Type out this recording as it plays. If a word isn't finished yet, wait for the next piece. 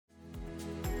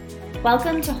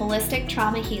Welcome to Holistic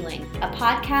Trauma Healing, a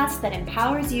podcast that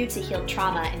empowers you to heal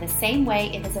trauma in the same way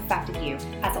it has affected you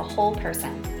as a whole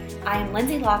person. I am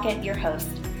Lindsay Lockett, your host.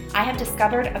 I have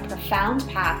discovered a profound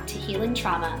path to healing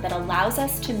trauma that allows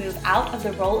us to move out of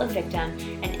the role of victim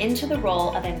and into the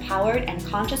role of empowered and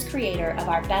conscious creator of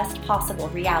our best possible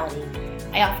reality.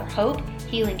 I offer hope,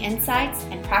 healing insights,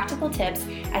 and practical tips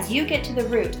as you get to the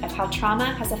root of how trauma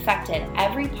has affected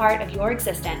every part of your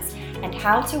existence and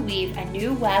how to weave a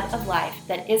new web of life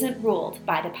that isn't ruled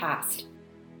by the past.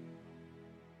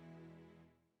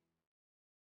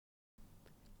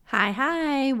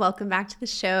 Hi, welcome back to the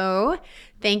show.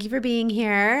 Thank you for being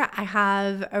here. I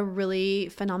have a really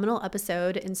phenomenal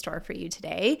episode in store for you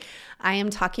today. I am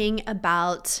talking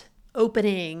about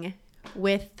opening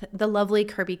with the lovely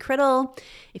Kirby Criddle.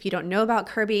 If you don't know about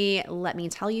Kirby, let me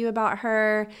tell you about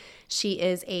her. She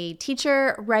is a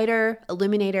teacher, writer,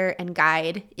 illuminator, and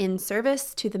guide in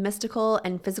service to the mystical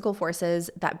and physical forces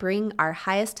that bring our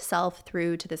highest self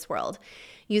through to this world.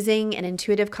 Using an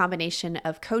intuitive combination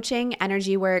of coaching,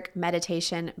 energy work,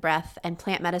 meditation, breath, and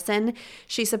plant medicine,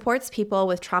 she supports people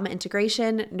with trauma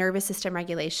integration, nervous system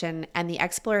regulation, and the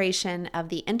exploration of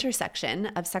the intersection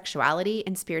of sexuality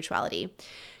and spirituality.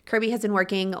 Kirby has been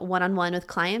working one-on-one with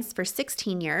clients for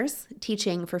 16 years,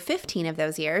 teaching for 15 of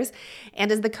those years,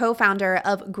 and is the co-founder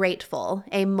of Grateful,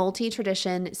 a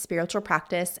multi-tradition spiritual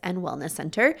practice and wellness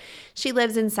center. She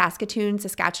lives in Saskatoon,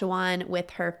 Saskatchewan with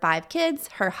her 5 kids,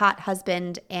 her hot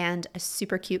husband, and a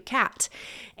super cute cat.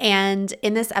 And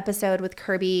in this episode with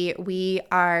Kirby, we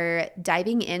are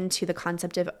diving into the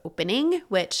concept of opening,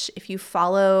 which if you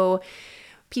follow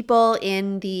people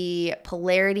in the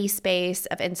polarity space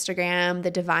of Instagram, the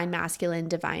divine masculine,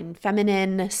 divine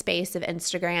feminine space of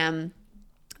Instagram,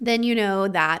 then you know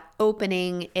that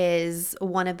opening is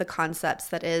one of the concepts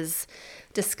that is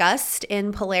discussed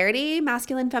in polarity,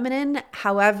 masculine, feminine.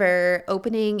 However,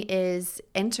 opening is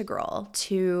integral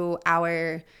to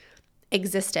our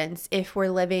existence if we're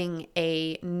living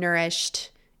a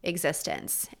nourished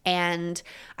existence. And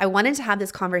I wanted to have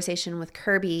this conversation with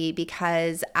Kirby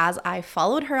because as I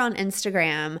followed her on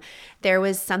Instagram, there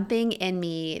was something in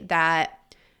me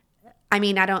that, I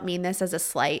don't mean this as a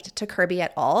slight to Kirby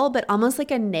at all, but almost like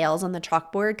a nails on the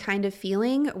chalkboard kind of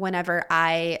feeling whenever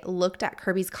I looked at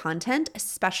Kirby's content,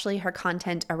 especially her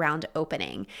content around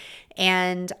opening.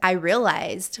 And I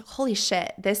realized, holy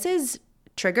shit, this is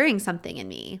triggering something in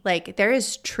me. Like there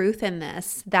is truth in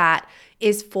this that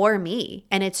is for me,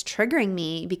 and it's triggering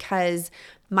me because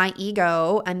my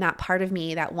ego and that part of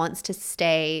me that wants to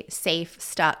stay safe,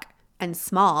 stuck, and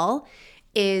small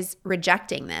is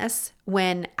rejecting this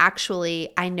when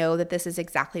actually I know that this is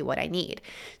exactly what I need.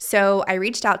 So I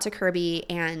reached out to Kirby,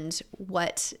 and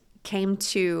what came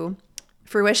to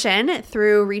fruition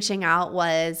through reaching out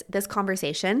was this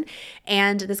conversation.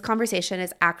 And this conversation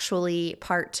is actually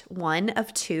part 1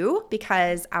 of 2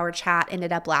 because our chat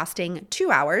ended up lasting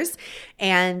 2 hours.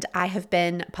 And I have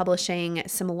been publishing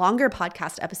some longer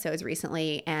podcast episodes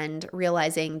recently and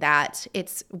realizing that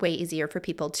it's way easier for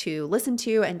people to listen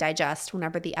to and digest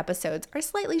whenever the episodes are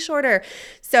slightly shorter.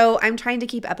 So I'm trying to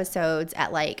keep episodes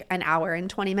at like an hour and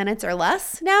 20 minutes or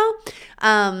less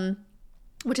now.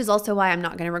 Which is also why I'm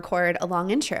not going to record a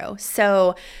long intro.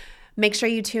 So make sure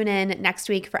you tune in next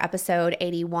week for episode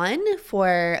 81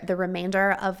 for the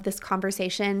remainder of this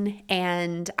conversation.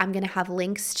 And I'm going to have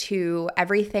links to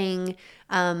everything.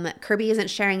 Kirby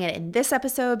isn't sharing it in this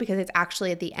episode because it's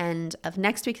actually at the end of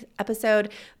next week's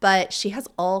episode, but she has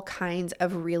all kinds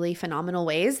of really phenomenal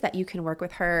ways that you can work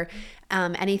with her.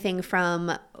 Anything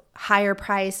from higher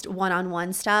priced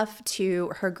one-on-one stuff to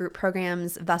her group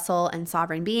programs, Vessel and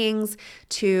Sovereign Beings,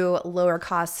 to lower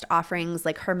cost offerings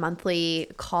like her monthly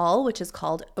call, which is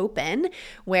called Open,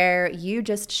 where you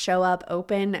just show up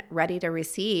open, ready to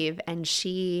receive, and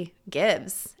she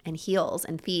gives and heals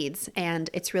and feeds, and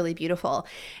it's really beautiful.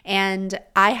 And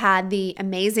I had the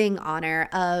amazing honor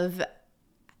of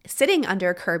sitting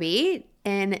under Kirby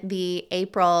in the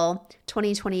April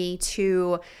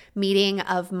 2022 meeting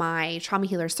of my Trauma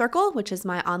Healer Circle, which is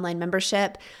my online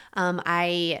membership.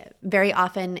 I very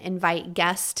often invite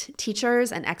guest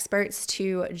teachers and experts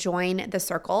to join the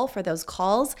circle for those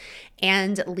calls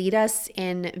and lead us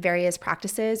in various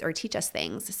practices or teach us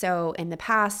things. So in the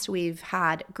past, we've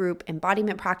had group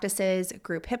embodiment practices,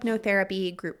 group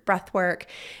hypnotherapy, group breath work,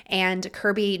 and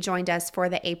Kirby joined us for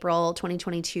the April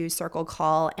 2022 circle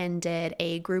call and did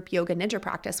a group yoga nidra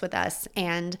practice with us.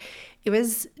 And it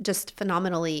was just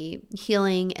phenomenally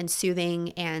healing and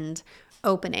soothing and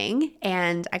opening,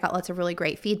 and I got lots of really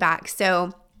great feedback.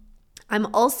 So I'm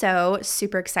also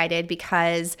super excited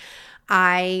because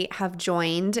I have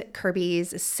joined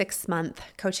Kirby's 6-month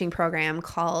coaching program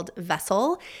called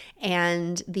Vessel,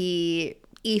 and the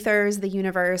ethers, the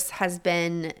universe has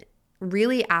been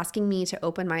really asking me to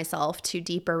open myself to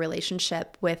deeper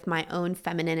relationship with my own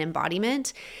feminine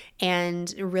embodiment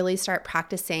and really start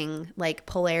practicing like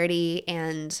polarity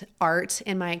and art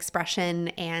in my expression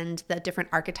and the different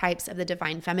archetypes of the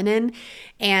divine feminine.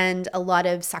 And a lot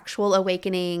of sexual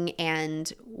awakening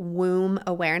and womb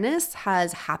awareness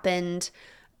has happened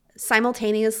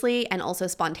simultaneously and also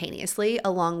spontaneously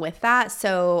along with that.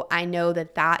 So I know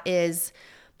that that is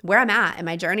where I'm at in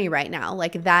my journey right now.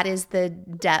 Like that is the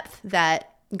depth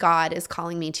that God is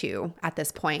calling me to at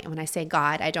this point. And when I say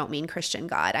God, I don't mean Christian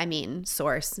God. I mean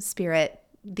source, spirit,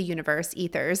 the universe,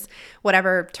 ethers,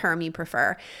 whatever term you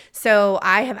prefer. So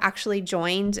I have actually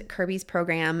joined Kirby's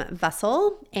program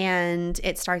Vessel, and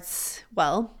it starts,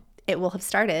 well, it will have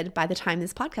started by the time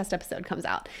this podcast episode comes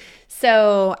out.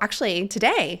 So actually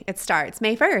today it starts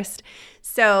May 1st.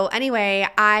 So anyway,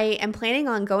 I am planning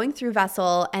on going through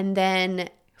Vessel and then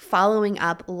following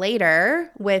up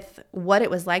later with what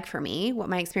it was like for me, what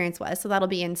my experience was. So that'll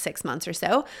be in 6 months or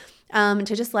so, to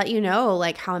just let you know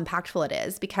like how impactful it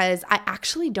is, because I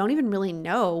actually don't even really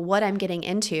know what I'm getting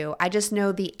into. I just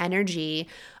know the energy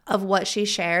of what she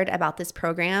shared about this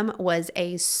program was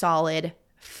a solid,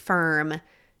 firm,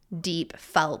 deep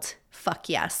felt fuck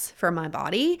yes for my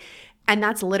body. And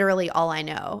that's literally all I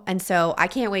know. And so I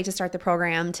can't wait to start the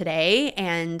program today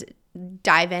and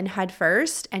dive in head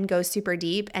first and go super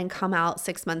deep and come out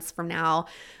 6 months from now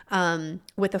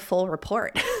with a full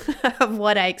report of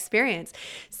what I experienced.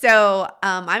 So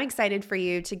I'm excited for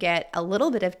you to get a little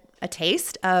bit of a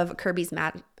taste of Kirby's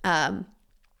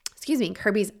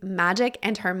magic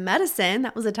and her medicine.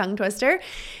 That was a tongue twister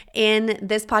in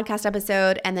this podcast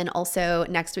episode. And then also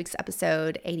next week's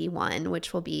episode 81,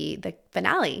 which will be the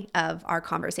finale of our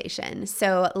conversation.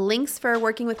 So links for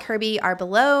working with Kirby are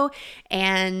below.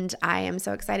 And I am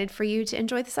so excited for you to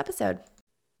enjoy this episode.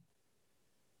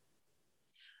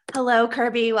 Hello,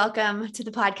 Kirby. Welcome to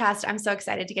the podcast. I'm so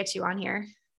excited to get you on here.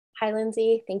 Hi,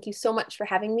 Lindsay. Thank you so much for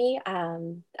having me.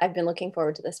 I've been looking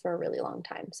forward to this for a really long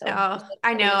time. So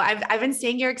I know I've been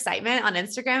seeing your excitement on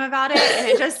Instagram about it, and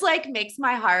it just like makes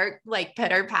my heart like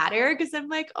pitter patter, because I'm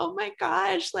like, oh my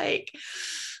gosh, like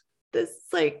this,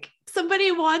 like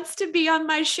somebody wants to be on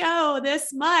my show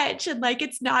this much. And like,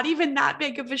 it's not even that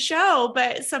big of a show,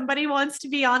 but somebody wants to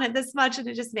be on it this much. And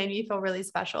it just made me feel really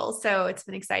special. So it's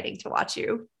been exciting to watch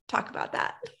you talk about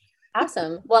that.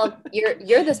 Awesome. Well,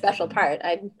 you're the special part.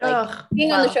 I'm like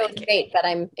being on the show is great, but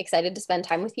I'm excited to spend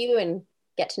time with you and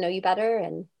get to know you better.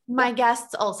 And my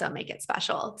guests also make it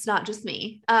special. It's not just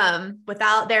me.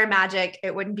 Without their magic,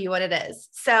 it wouldn't be what it is.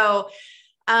 So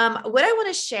what I want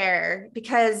to share,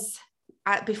 because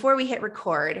before we hit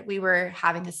record, we were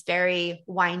having this very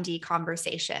windy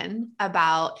conversation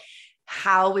about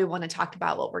how we want to talk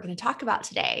about what we're going to talk about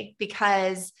today,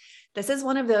 because this is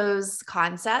one of those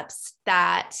concepts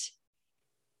that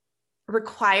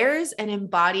requires an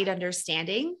embodied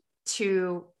understanding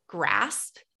to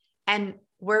grasp. And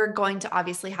we're going to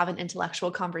obviously have an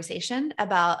intellectual conversation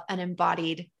about an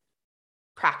embodied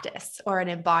practice or an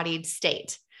embodied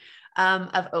state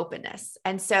of openness.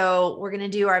 And so we're going to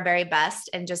do our very best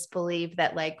and just believe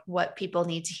that like what people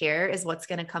need to hear is what's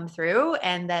going to come through,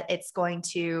 and that it's going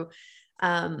to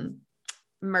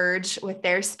merge with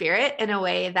their spirit in a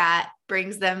way that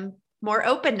brings them more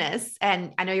openness.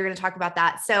 And I know you're going to talk about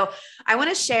that. So I want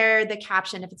to share the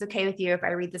caption, if it's okay with you, if I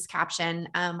read this caption.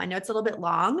 I know it's a little bit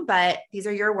long, but these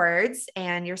are your words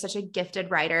and you're such a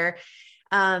gifted writer.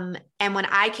 And when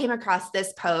I came across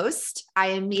this post, I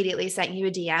immediately sent you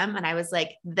a DM and I was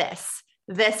like, this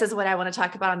is what I want to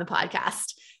talk about on the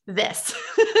podcast. This.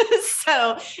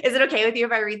 So is it okay with you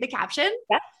if I read the caption?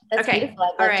 Yeah, that's okay.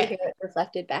 Beautiful. I'd love to hear it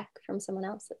reflected back from someone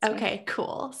else. Okay,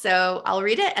 cool. So I'll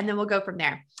read it and then we'll go from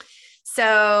there.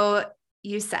 So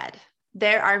you said,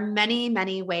 there are many,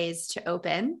 many ways to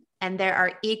open, and there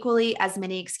are equally as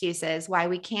many excuses why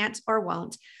we can't or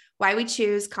won't, why we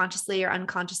choose consciously or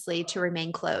unconsciously to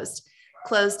remain closed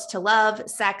to love,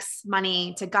 sex,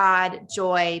 money, to God,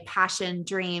 joy, passion,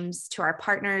 dreams, to our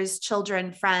partners,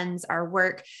 children, friends, our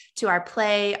work, to our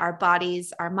play, our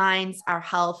bodies, our minds, our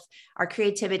health, our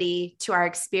creativity, to our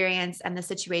experience and the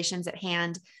situations at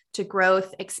hand, to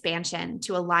growth, expansion,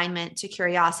 to alignment, to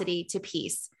curiosity, to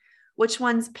peace. Which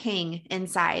ones ping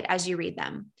inside as you read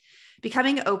them?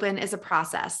 Becoming open is a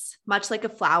process. Much like a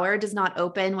flower does not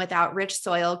open without rich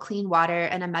soil, clean water,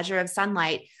 and a measure of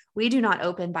sunlight, we do not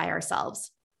open by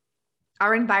ourselves.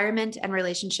 Our environment and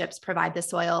relationships provide the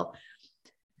soil.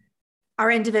 Our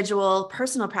individual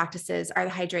personal practices are the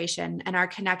hydration, and our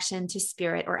connection to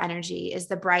spirit or energy is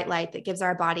the bright light that gives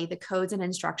our body the codes and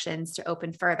instructions to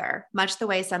open further, much the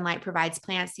way sunlight provides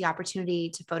plants the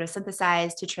opportunity to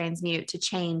photosynthesize, to transmute, to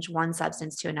change one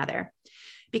substance to another.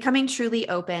 Becoming truly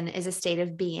open is a state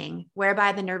of being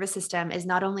whereby the nervous system is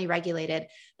not only regulated,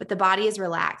 but the body is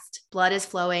relaxed, blood is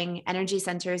flowing, energy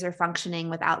centers are functioning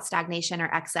without stagnation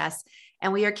or excess,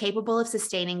 and we are capable of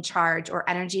sustaining charge or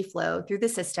energy flow through the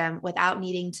system without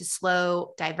needing to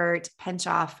slow, divert, pinch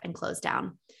off, and close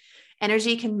down.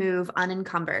 Energy can move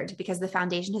unencumbered because the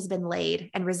foundation has been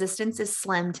laid and resistance is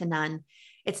slim to none.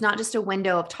 It's not just a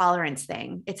window of tolerance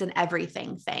thing, it's an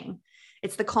everything thing.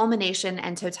 It's the culmination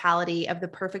and totality of the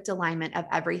perfect alignment of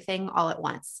everything all at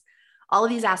once. All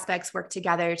of these aspects work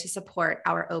together to support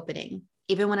our opening.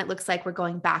 Even when it looks like we're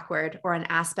going backward or an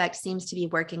aspect seems to be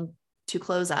working to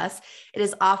close us, it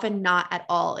is often not at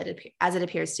all as it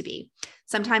appears to be.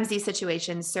 Sometimes these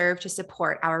situations serve to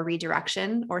support our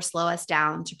redirection or slow us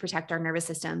down to protect our nervous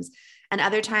systems. And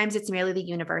other times it's merely the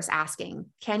universe asking,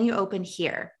 can you open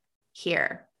here,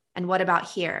 here, and what about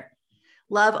here?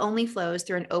 Love only flows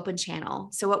through an open channel.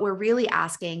 So what we're really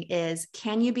asking is,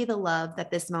 can you be the love that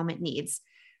this moment needs?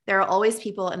 There are always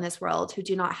people in this world who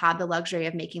do not have the luxury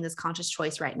of making this conscious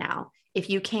choice right now. If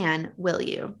you can, will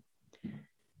you?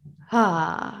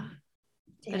 That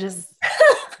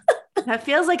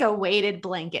feels like a weighted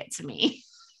blanket to me.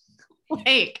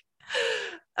 Like,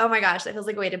 oh my gosh, that feels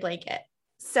like a weighted blanket.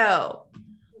 So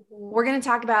we're going to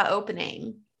talk about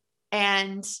opening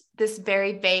and this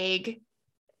very vague,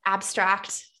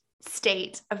 abstract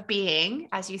state of being,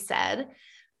 as you said.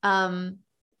 And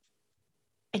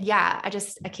yeah,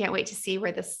 I can't wait to see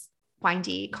where this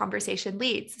windy conversation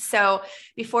leads. So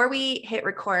before we hit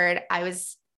record, I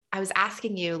was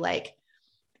asking you, like,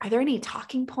 are there any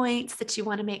talking points that you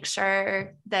want to make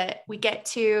sure that we get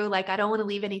to? Like, I don't want to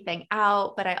leave anything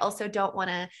out, but I also don't want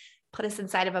to put us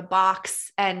inside of a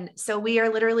box. And so we are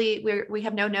literally, we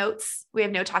have no notes. We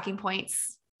have no talking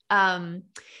points. And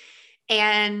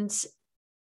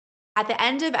at the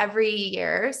end of every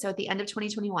year, so at the end of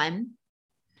 2021,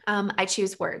 I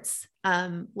choose words.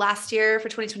 Last year for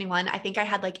 2021, I think I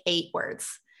had like 8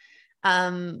 words.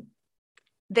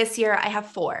 This year I have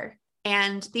 4.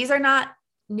 And these are not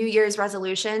New Year's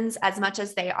resolutions as much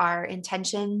as they are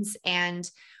intentions and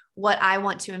what I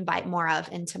want to invite more of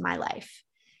into my life.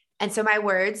 And so my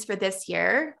words for this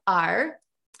year are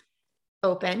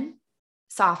open,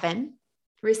 soften,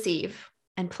 receive,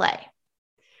 and play.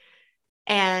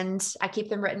 And I keep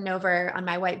them written over on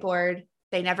my whiteboard.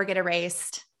 They never get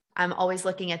erased. I'm always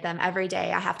looking at them every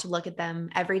day. I have to look at them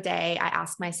every day. I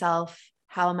ask myself,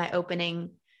 how am I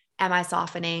opening? Am I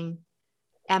softening?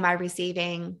 Am I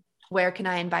receiving? Where can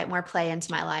I invite more play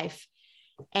into my life?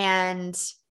 And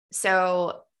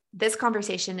so this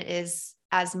conversation is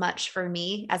as much for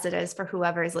me as it is for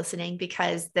whoever is listening,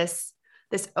 because this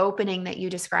opening that you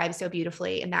described so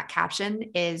beautifully in that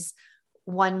caption is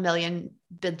 1,000,000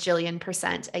 bajillion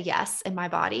 % a yes in my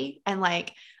body. And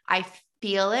like, I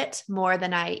feel it more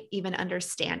than I even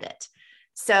understand it.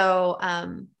 So,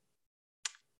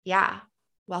 yeah,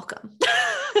 welcome.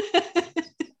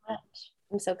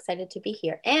 I'm so excited to be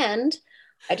here. And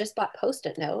I just bought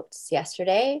Post-it notes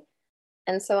yesterday.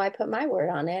 And so I put my word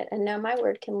on it. And now my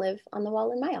word can live on the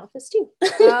wall in my office too.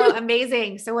 Oh,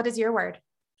 amazing. So what is your word?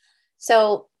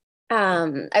 So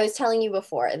I was telling you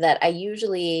before that I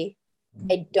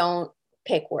don't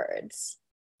pick words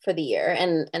for the year.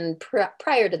 And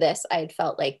prior to this, I had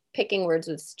felt like picking words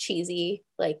was cheesy,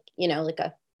 like, like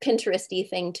a Pinteresty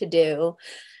thing to do.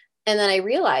 And then I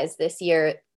realized this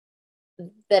year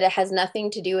that it has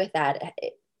nothing to do with that.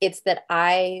 It's that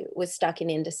I was stuck in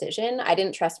indecision. I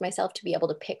didn't trust myself to be able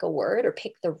to pick a word or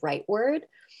pick the right word.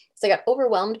 So I got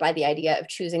overwhelmed by the idea of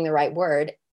choosing the right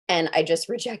word. And I just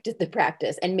rejected the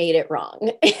practice and made it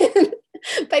wrong.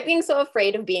 By being so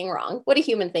afraid of being wrong. What a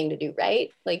human thing to do, right?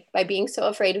 Like, by being so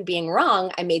afraid of being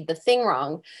wrong, I made the thing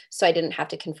wrong. So I didn't have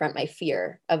to confront my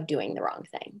fear of doing the wrong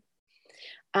thing.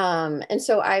 And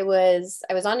so I was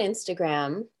on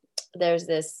Instagram. There's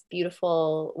this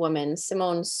beautiful woman,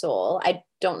 Simone Soul. I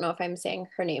don't know if I'm saying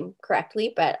her name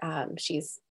correctly, but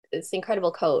she's this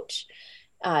incredible coach.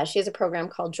 She has a program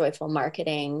called Joyful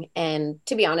Marketing. And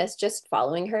to be honest, just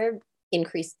following her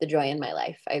increased the joy in my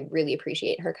life. I really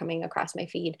appreciate her coming across my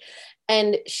feed.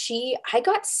 And I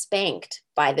got spanked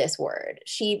by this word.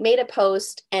 She made a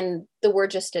post and the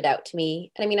word just stood out to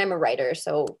me. And I mean, I'm a writer,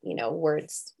 so,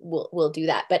 words will do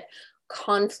that. But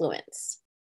confluence.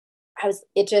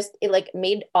 It like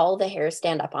made all the hair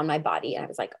stand up on my body. And I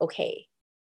was like, okay,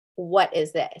 what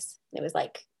is this? And it was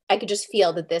like, I could just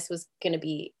feel that this was going to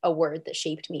be a word that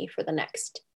shaped me for the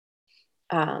next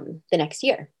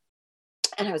year.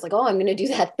 And I was like, oh, I'm going to do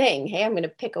that thing. Hey, I'm going to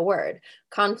pick a word.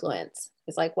 Confluence.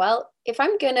 It's like, well, if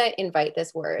I'm going to invite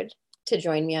this word to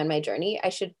join me on my journey, I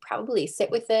should probably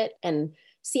sit with it and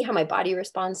see how my body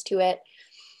responds to it.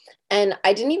 And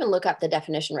I didn't even look up the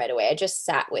definition right away. I just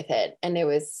sat with it. And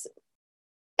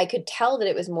I could tell that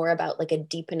it was more about like a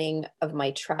deepening of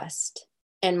my trust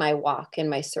and my walk and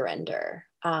my surrender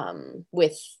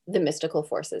with the mystical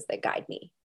forces that guide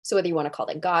me. So whether you want to call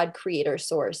it God, creator,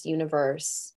 source,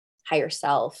 universe, higher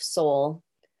self, soul,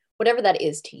 whatever that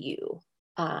is to you,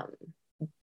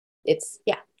 it's,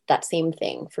 yeah, that same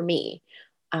thing for me.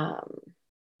 I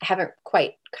haven't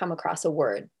quite come across a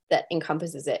word that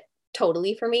encompasses it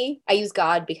totally for me. I use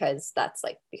God because that's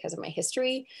like because of my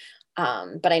history.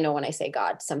 But I know when I say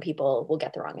God, some people will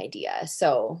get the wrong idea.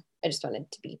 So I just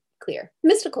wanted to be clear.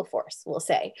 Mystical force, we'll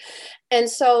say. And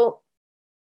so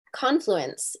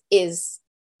confluence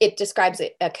it describes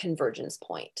a convergence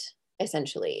point,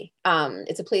 essentially.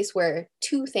 It's a place where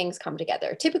two things come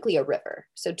together, typically a river.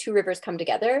 So two rivers come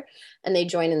together and they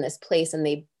join in this place and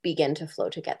they begin to flow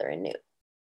together anew.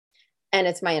 And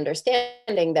it's my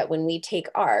understanding that when we take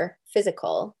our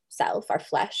physical self, our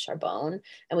flesh, our bone,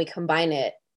 and we combine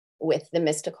it with the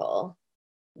mystical,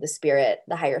 the spirit,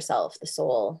 the higher self, the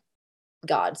soul,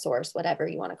 God, source, whatever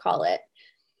you want to call it,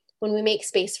 when we make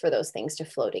space for those things to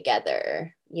flow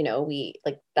together,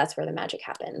 that's where the magic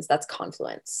happens. That's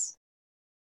confluence.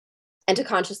 And to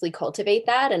consciously cultivate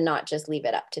that and not just leave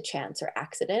it up to chance or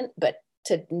accident, but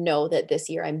to know that this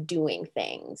year I'm doing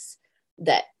things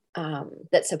that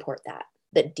support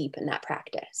that deepen that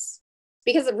practice.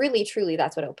 Because really, truly,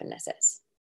 that's what openness is.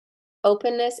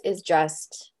 Openness is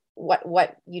just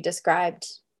what you described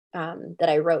that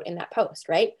I wrote in that post,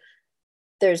 right?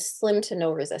 There's slim to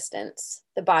no resistance.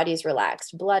 The body's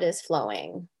relaxed. Blood is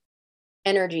flowing.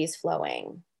 Energy is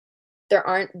flowing. There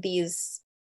aren't these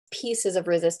pieces of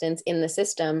resistance in the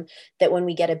system that when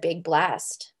we get a big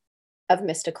blast of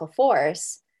mystical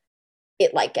force,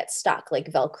 it like gets stuck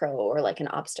like Velcro or like an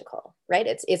obstacle, right?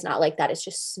 It's not like that. It's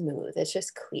just smooth. It's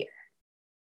just clear.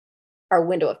 Our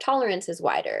window of tolerance is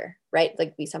wider, right?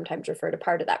 Like we sometimes refer to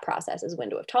part of that process as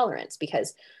window of tolerance,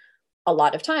 because a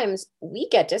lot of times we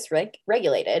get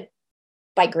dysregulated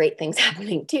by great things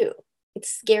happening too. It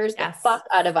scares the fuck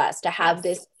out of us to have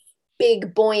this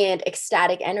big, buoyant,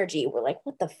 ecstatic energy. We're like,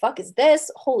 what the fuck is this?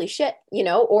 Holy shit,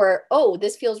 or, oh,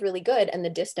 this feels really good. And the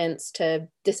distance to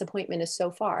disappointment is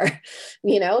so far,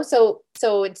 so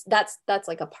that's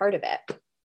like a part of it.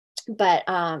 But,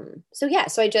 so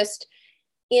I just,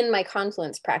 in my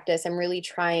confluence practice, I'm really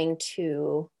trying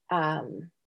to,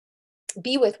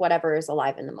 be with whatever is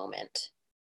alive in the moment,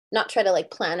 not try to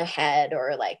like plan ahead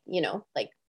or like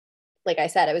I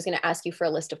said, I was going to ask you for a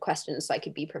list of questions so I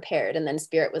could be prepared. And then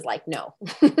spirit was like, no,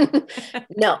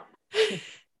 no,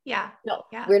 yeah,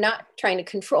 we're not trying to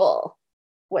control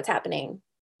what's happening.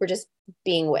 We're just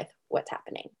being with what's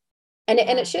happening. And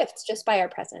it shifts just by our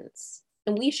presence,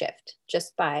 and we shift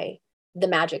just by the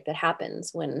magic that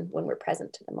happens when we're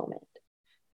present to the moment.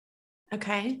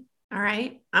 Okay. All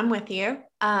right. I'm with you.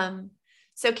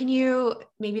 So can you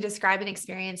maybe describe an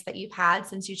experience that you've had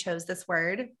since you chose this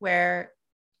word where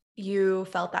you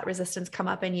felt that resistance come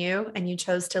up in you and you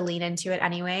chose to lean into it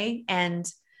anyway? And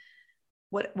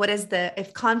what is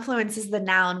if confluence is the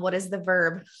noun, what is the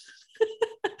verb?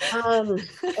 There's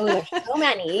so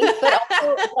many, but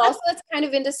also it's kind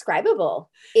of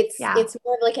indescribable. It's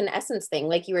more of like an essence thing.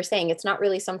 Like you were saying, it's not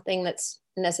really something that's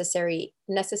necessarily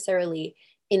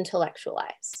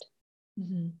intellectualized.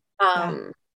 Mm-hmm.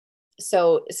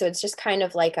 So it's just kind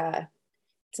of like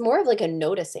it's more of like a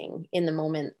noticing in the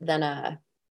moment than a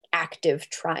active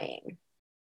trying.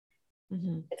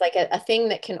 Mm-hmm. It's like a thing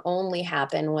that can only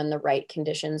happen when the right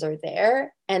conditions are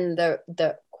there, and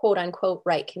the quote unquote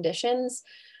right conditions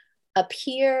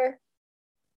appear.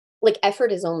 Like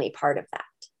effort is only part of that.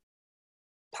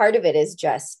 Part of it is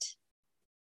just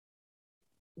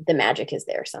the magic is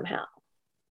there somehow,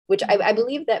 which I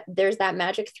believe that there's that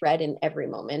magic thread in every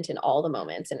moment, in all the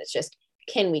moments. And it's just,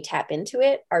 can we tap into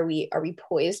it? Are we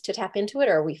poised to tap into it,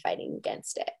 or are we fighting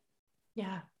against it?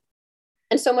 Yeah.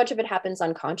 And so much of it happens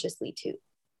unconsciously too.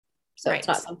 So It's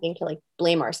not something to like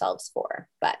blame ourselves for,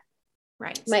 but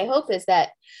my hope is that,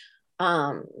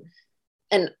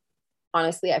 and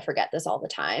honestly, I forget this all the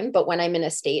time, but when I'm in a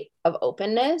state of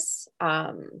openness,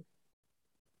 I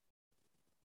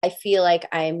feel like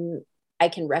I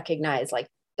can recognize like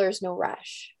there's no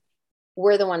rush.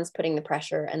 We're the ones putting the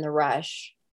pressure and the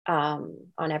rush on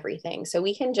everything. So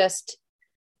we can just,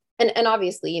 and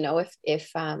obviously,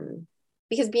 if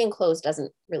because being closed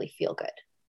doesn't really feel good.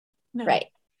 No. Right.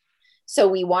 So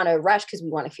we want to rush because we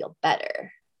want to feel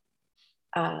better.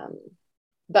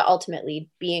 But ultimately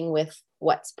being with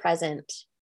what's present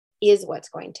is what's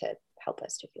going to help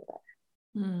us to feel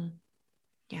better.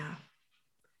 Yeah.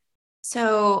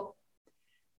 So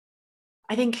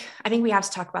I think we have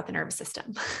to talk about the nervous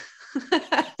system.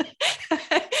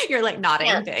 You're like nodding.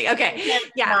 Yeah. Okay.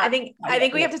 Yeah. I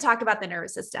think we have to talk about the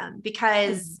nervous system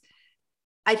because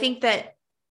I think that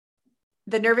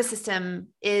the nervous system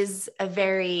is a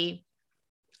very,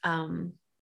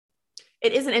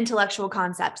 it is an intellectual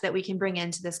concept that we can bring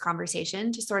into this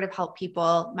conversation to sort of help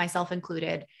people, myself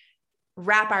included,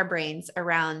 wrap our brains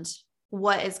around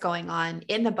what is going on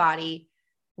in the body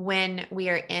when we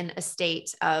are in a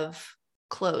state of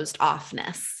closed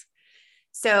offness.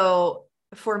 So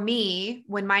for me,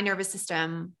 when my nervous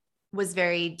system was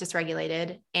very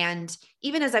dysregulated, and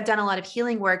even as I've done a lot of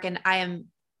healing work and I am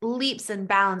leaps and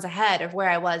bounds ahead of where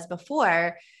I was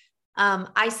before,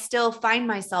 I still find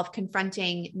myself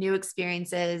confronting new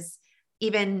experiences,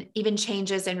 even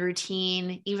changes in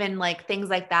routine, even like things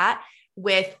like that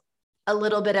with a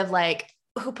little bit of like,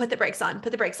 oh, put the brakes on,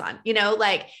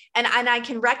 like, and I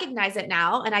can recognize it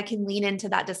now and I can lean into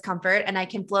that discomfort and I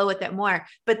can flow with it more,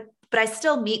 but I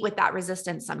still meet with that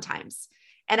resistance sometimes.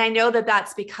 And I know that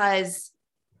that's because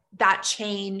that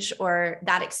change or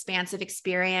that expansive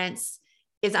experience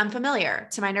is unfamiliar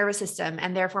to my nervous system.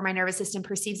 And therefore my nervous system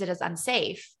perceives it as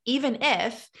unsafe, even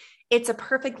if it's a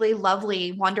perfectly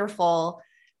lovely, wonderful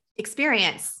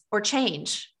experience or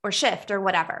change or shift or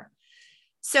whatever.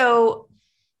 So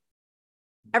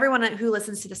everyone who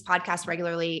listens to this podcast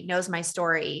regularly knows my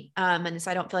story. And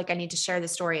so I don't feel like I need to share the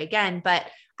story again, but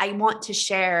I want to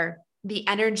share the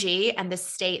energy and the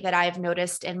state that I've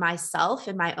noticed in myself,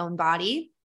 in my own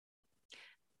body,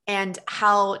 and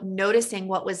how noticing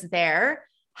what was there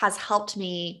has helped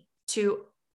me to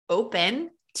open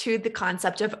to the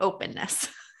concept of openness,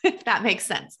 if that makes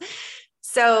sense.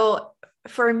 So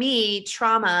for me,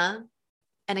 trauma,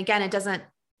 and again, it doesn't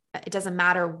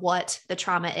matter what the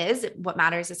trauma is. What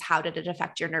matters is how did it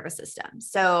affect your nervous system?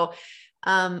 So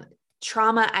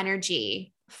trauma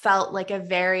energy felt like a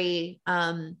very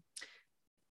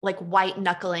like white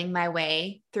knuckling my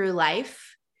way through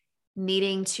life,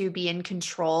 needing to be in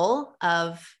control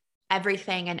of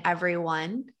everything and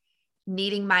everyone,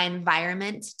 needing my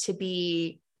environment to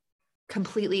be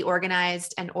completely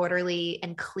organized and orderly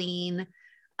and clean,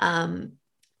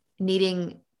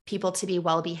 needing people to be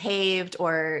well-behaved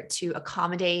or to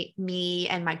accommodate me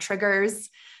and my triggers.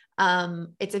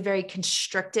 It's a very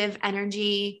constrictive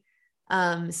energy.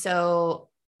 So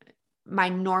my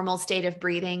normal state of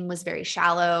breathing was very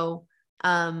shallow.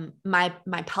 My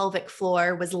pelvic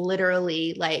floor was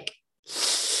literally like,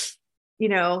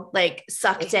 like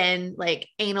sucked in, like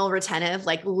anal retentive,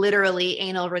 like literally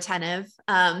anal retentive.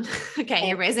 Okay.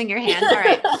 You're raising your hands.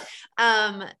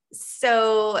 All right.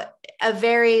 So a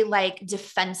very like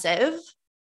defensive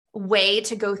way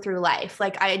to go through life.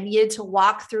 Like I needed to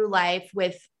walk through life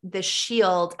with the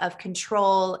shield of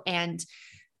control and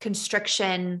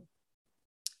constriction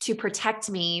to protect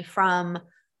me from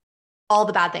all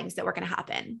the bad things that were going to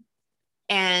happen.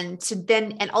 And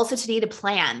also to need a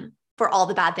plan for all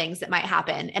the bad things that might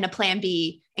happen and a plan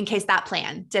B in case that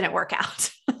plan didn't work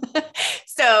out.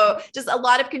 So just a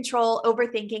lot of control,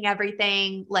 overthinking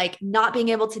everything, like not being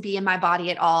able to be in my body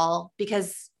at all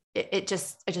because it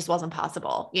just wasn't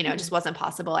possible. It just wasn't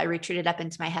possible. I retreated up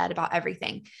into my head about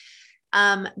everything.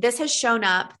 This has shown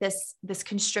up, this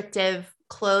constrictive,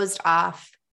 closed off,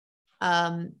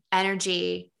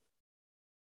 energy,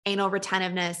 anal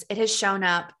retentiveness. It has shown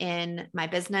up in my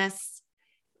business,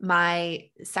 my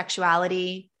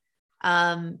sexuality.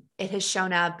 It has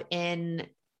shown up in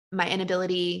my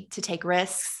inability to take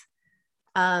risks.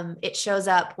 It shows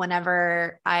up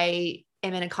whenever I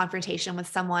am in a confrontation with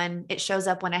someone. It shows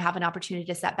up when I have an opportunity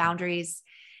to set boundaries.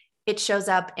 It shows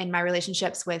up in my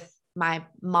relationships with my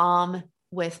mom,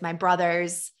 with my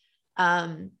brothers.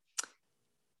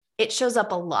 It shows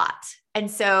up a lot. And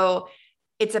so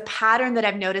it's a pattern that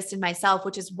I've noticed in myself,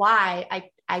 which is why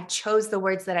I chose the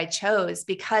words that I chose,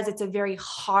 because it's a very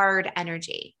hard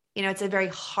energy. It's a very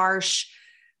harsh,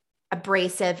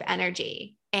 abrasive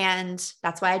energy. And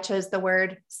that's why I chose the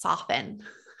word soften.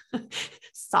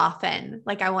 Soften.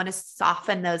 Like I want to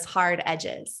soften those hard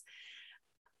edges.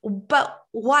 But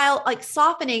while like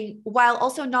softening, while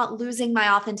also not losing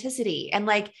my authenticity, and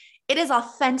like it is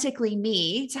authentically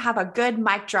me to have a good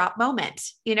mic drop moment,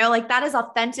 like that is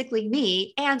authentically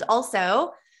me. And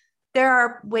also there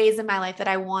are ways in my life that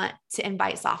I want to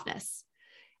invite softness.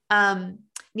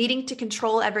 needing to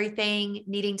control everything,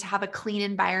 needing to have a clean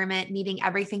environment, needing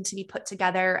everything to be put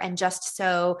together, and just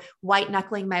so white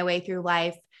knuckling my way through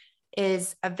life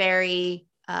is a very,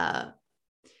 I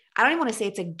don't even want to say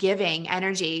it's a giving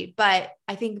energy, but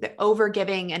I think that over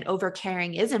giving and over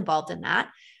caring is involved in that.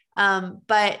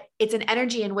 But it's an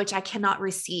energy in which I cannot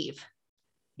receive,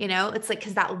 it's like,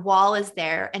 cause that wall is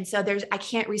there. And so I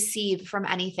can't receive from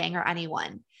anything or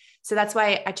anyone. So that's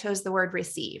why I chose the word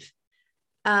receive.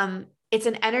 It's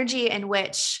an energy in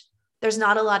which there's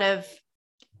not a lot of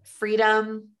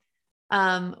freedom,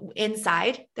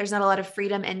 inside. There's not a lot of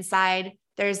freedom inside.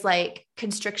 There's like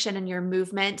constriction in your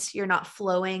movement. You're not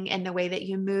flowing in the way that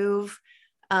you move.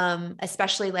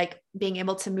 Especially like being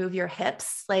able to move your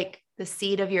hips, like the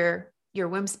seat of your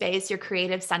womb space, your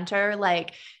creative center,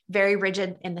 like very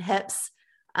rigid in the hips.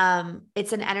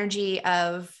 It's an energy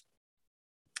of,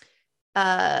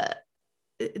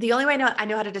 the only way I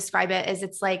know how to describe it is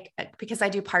it's like, because I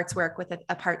do parts work with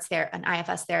an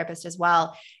IFS therapist as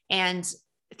well. And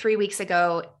 3 weeks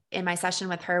ago in my session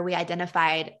with her, we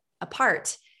identified a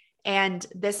part. And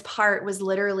this part was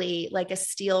literally like a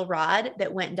steel rod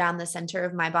that went down the center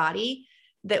of my body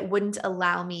that wouldn't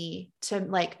allow me to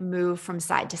like move from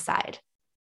side to side.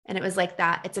 And it was like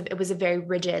that. It was a very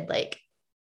rigid, like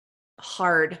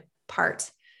hard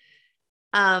part.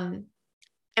 And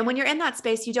when you're in that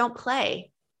space, you don't play.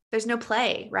 There's no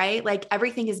play, right? Like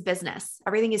everything is business.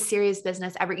 Everything is serious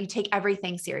business. You take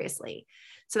everything seriously.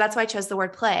 So that's why I chose the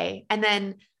word play. And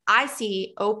then I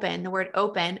see the word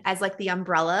open as like the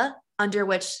umbrella under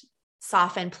which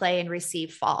soften, play, and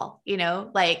receive fall,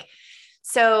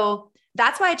 so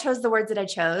that's why I chose the words that I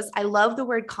chose. I love the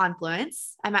word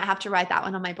confluence. I might have to write that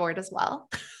one on my board as well.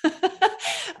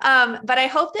 But I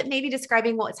hope that maybe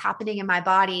describing what's happening in my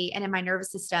body and in my nervous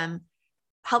system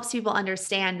helps people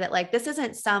understand that like, this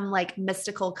isn't some like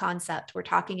mystical concept we're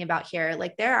talking about here.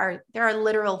 Like there are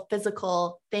literal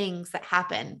physical things that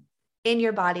happen in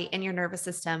your body, in your nervous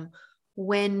system,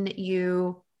 when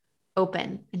you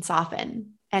open and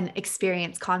soften and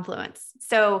experience confluence.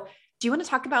 So do you want to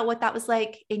talk about what that was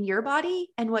like in your body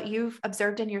and what you've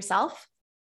observed in yourself?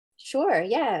 Sure.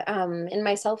 Yeah. In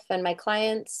myself and my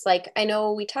clients, like I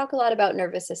know we talk a lot about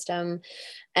nervous system,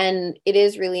 and it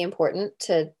is really important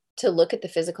to look at the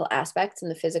physical aspects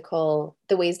and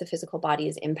the ways the physical body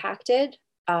is impacted,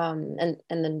 and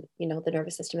then, the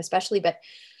nervous system especially. But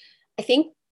I think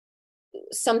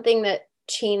something that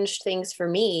changed things for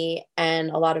me and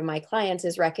a lot of my clients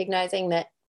is recognizing that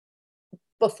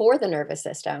before the nervous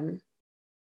system,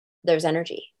 there's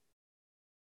energy.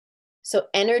 So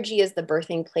energy is the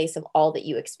birthing place of all that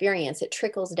you experience. It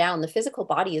trickles down. The physical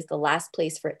body is the last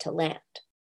place for it to land.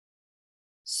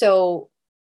 So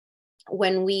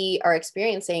when we are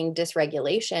experiencing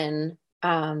dysregulation,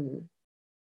 when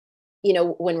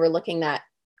we're looking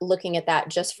at that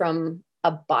just from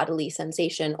a bodily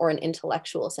sensation or an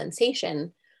intellectual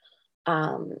sensation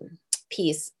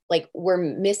piece, like we're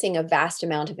missing a vast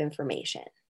amount of information.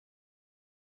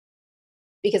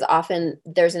 Because often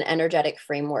there's an energetic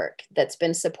framework that's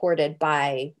been supported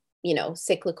by,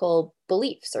 cyclical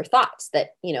beliefs or thoughts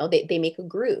that, they make a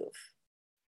groove.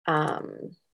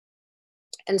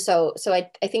 And so I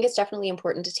think it's definitely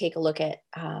important to take a look at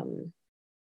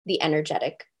the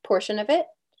energetic portion of it.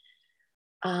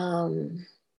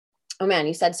 Oh man,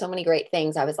 you said so many great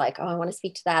things. I was like, oh, I want to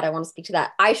speak to that. I want to speak to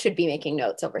that. I should be making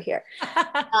notes over here.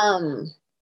 But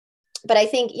I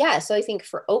think, so I think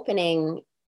for opening,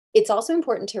 it's also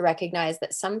important to recognize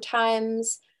that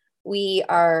sometimes we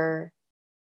are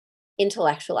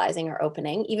intellectualizing our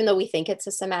opening, even though we think it's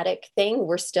a somatic thing,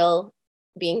 we're still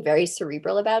being very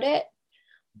cerebral about it.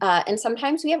 And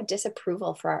sometimes we have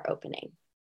disapproval for our opening.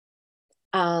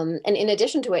 And in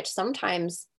addition to which,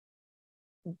 sometimes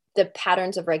the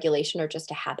patterns of regulation are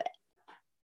just a habit.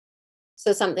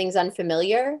 So something's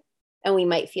unfamiliar and we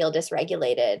might feel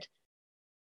dysregulated,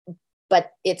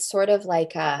 but it's sort of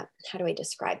like how do I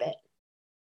describe it?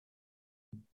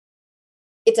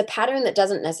 It's a pattern that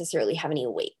doesn't necessarily have any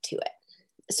weight to it.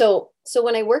 So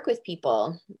when I work with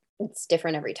people, it's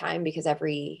different every time because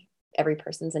every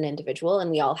person's an individual and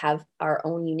we all have our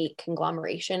own unique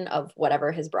conglomeration of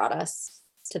whatever has brought us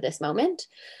to this moment.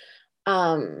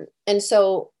 And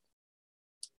so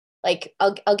like,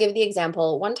 I'll give the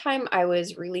example. One time I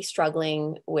was really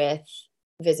struggling with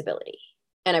visibility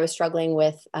and I was struggling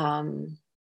with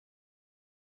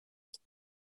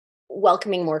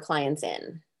welcoming more clients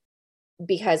in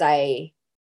because I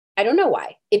don't know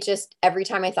why. It just, every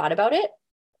time I thought about it,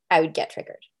 I would get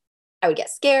triggered. I would get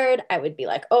scared. I would be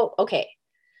like, oh, okay.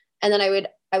 And then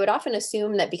I would often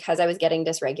assume that because I was getting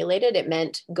dysregulated, it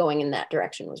meant going in that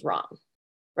direction was wrong.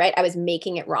 right? I was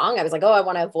making it wrong. I was like, oh, I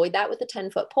want to avoid that with a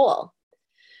 10-foot pole.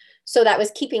 So that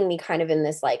was keeping me kind of in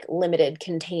this like limited,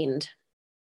 contained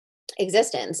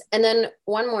existence. And then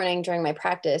one morning during my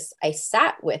practice, I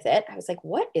sat with it. I was like,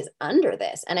 what is under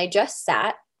this? And I just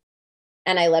sat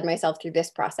and I led myself through this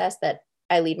process that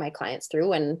I lead my clients through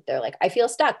when they're like, I feel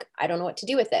stuck. I don't know what to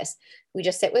do with this. We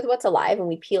just sit with what's alive and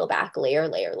we peel back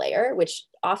layer, which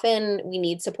often we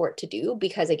need support to do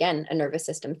because, again, a nervous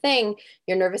system thing,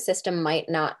 your nervous system might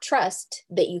not trust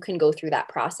that you can go through that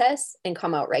process and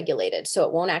come out regulated. So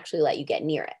it won't actually let you get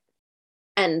near it.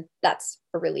 And that's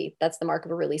the mark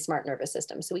of a really smart nervous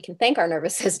system. So we can thank our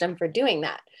nervous system for doing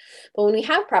that. But when we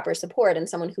have proper support and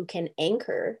someone who can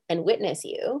anchor and witness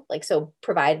you, like, so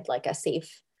provide like a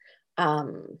safe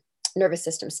nervous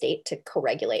system state to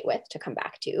co-regulate with, to come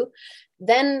back to,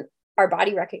 then our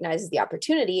body recognizes the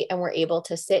opportunity and we're able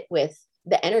to sit with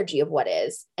the energy of what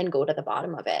is and go to the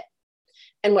bottom of it.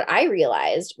 And what I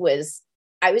realized was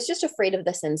I was just afraid of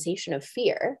the sensation of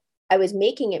fear. I was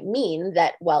making it mean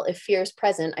that, well, if fear is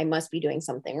present, I must be doing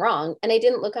something wrong. And I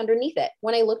didn't look underneath it.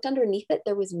 When I looked underneath it,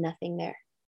 there was nothing there.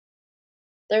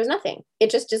 There was nothing. It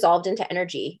just dissolved into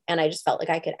energy. And I just felt like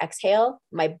I could exhale.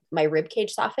 My rib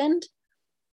cage softened.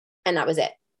 And that was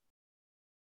it.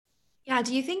 Yeah.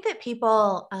 Do you think that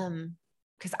people,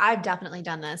 because I've definitely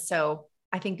done this, so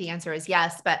I think the answer is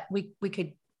yes, but we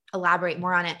could elaborate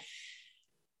more on it.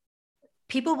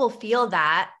 People will feel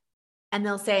that and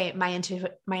they'll say, my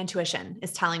intuition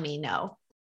is telling me no.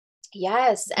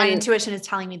 Yes. My intuition is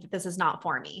telling me that this is not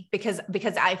for me because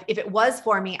if it was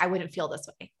for me, I wouldn't feel this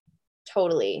way.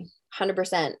 Totally.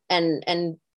 100%.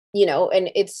 And, you know, and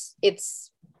it's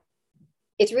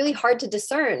really hard to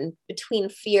discern between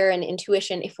fear and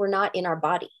intuition if we're not in our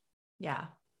body. Yeah.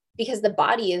 Because the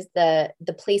body is the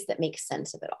place that makes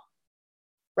sense of it all,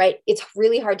 right? It's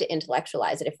really hard to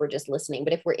intellectualize it if we're just listening,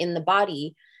 but if we're in the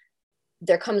body,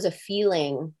 there comes a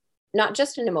feeling, not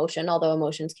just an emotion, although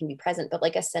emotions can be present, but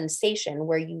like a sensation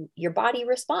where your body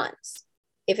responds.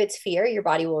 If it's fear, your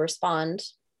body will respond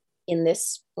in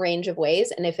this range of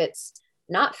ways. And if it's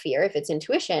not fear, if it's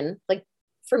intuition, like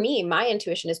for me, my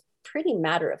intuition is pretty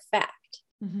matter of fact.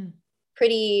 Mm-hmm.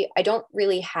 I don't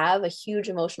really have a huge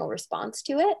emotional response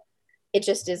to it. It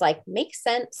just is like, makes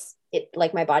sense. It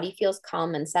like my body feels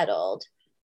calm and settled.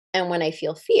 And when I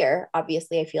feel fear,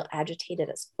 obviously I feel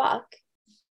agitated as fuck.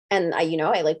 And I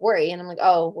like worry and I'm like,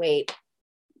 oh, wait,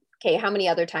 okay, how many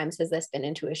other times has this been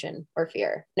intuition or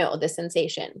fear? No, the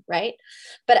sensation, right?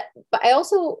 But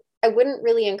I wouldn't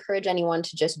really encourage anyone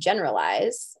to just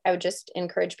generalize. I would just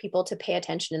encourage people to pay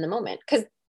attention in the moment because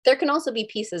there can also be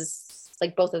pieces,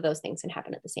 like both of those things can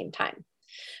happen at the same time.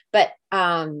 But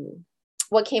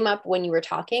what came up when you were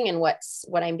talking and what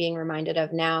I'm being reminded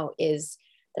of now is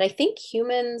that I think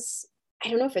humans, I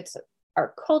don't know if it's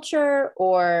our culture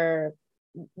or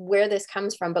where this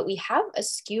comes from, but we have a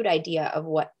skewed idea of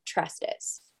what trust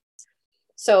is.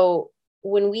 So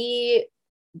when we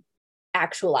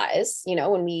actualize,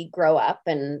 when we grow up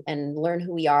and learn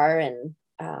who we are and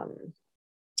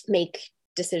make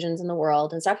decisions in the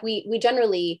world and stuff, we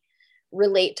generally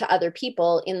relate to other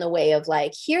people in the way of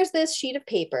like, here's this sheet of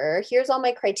paper, here's all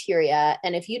my criteria,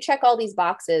 and if you check all these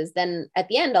boxes, then at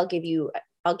the end I'll give you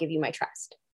my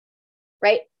trust,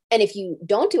 right? And if you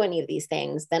don't do any of these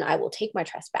things, then I will take my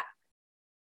trust back.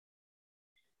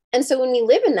 And so when we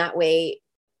live in that way,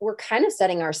 we're kind of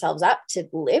setting ourselves up to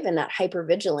live in that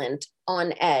hypervigilant,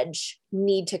 on edge,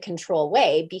 need to control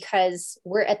way because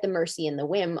we're at the mercy and the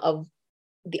whim of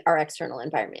our external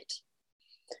environment.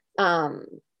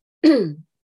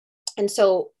 And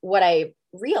so what I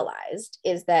realized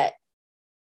is that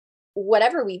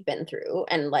whatever we've been through,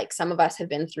 and like some of us have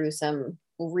been through some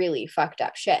really fucked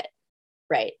up shit,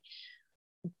 right?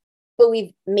 But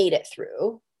we've made it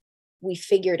through. We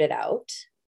figured it out.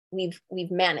 We've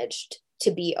managed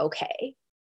to be okay,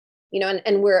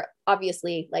 and we're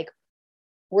obviously like,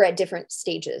 we're at different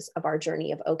stages of our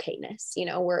journey of okayness.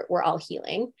 We're all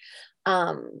healing.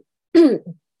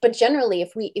 But generally,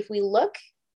 if we look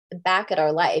back at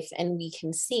our life and we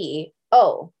can see,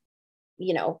 oh,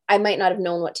 I might not have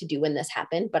known what to do when this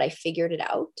happened, but I figured it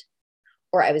out,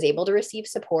 or I was able to receive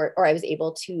support, or I was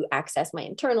able to access my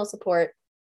internal support,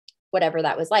 whatever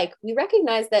that was like, we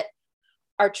recognize that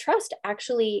our trust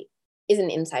actually is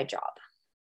an inside job.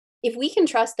 If we can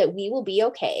trust that we will be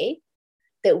okay,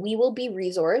 that we will be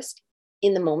resourced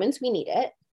in the moments we need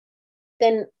it,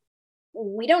 then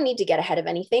we don't need to get ahead of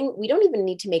anything. We don't even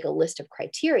need to make a list of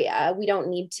criteria. We don't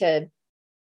need to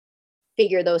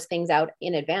figure those things out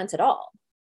in advance at all.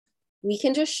 We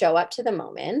can just show up to the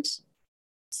moment,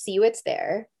 see what's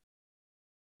there,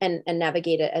 and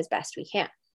navigate it as best we can.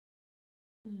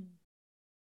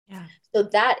 Yeah. So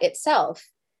that itself,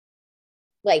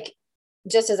 like,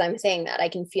 just as I'm saying that, I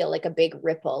can feel like a big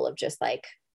ripple of just like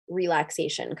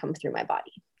relaxation come through my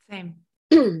body. Same.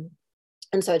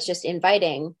 And so it's just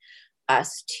inviting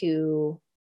us to,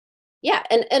 yeah.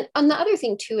 And on the other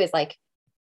thing too, is like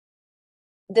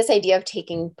this idea of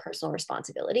taking personal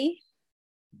responsibility,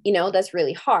 that's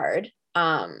really hard.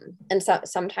 And so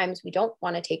sometimes we don't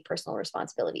want to take personal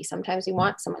responsibility. Sometimes we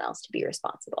want someone else to be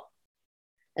responsible.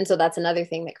 And so that's another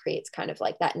thing that creates kind of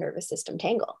like that nervous system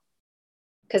tangle.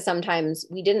 Because sometimes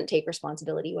we didn't take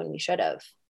responsibility when we should have.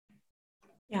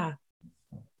 Yeah.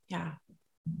 Yeah.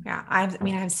 Yeah. I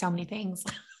have so many things.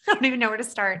 I don't even know where to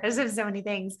start. I just have so many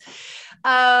things.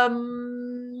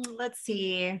 Let's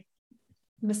see.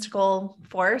 Mystical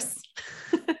force.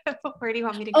 Where do you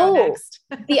want me to go next?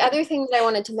 The other thing that I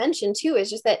wanted to mention too is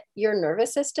just that your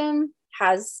nervous system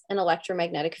has an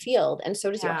electromagnetic field, and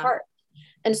so does your heart.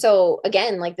 And so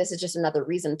again, like this is just another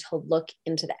reason to look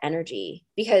into the energy,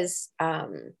 because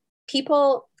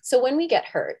so when we get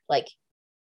hurt, like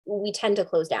we tend to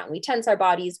close down, we tense our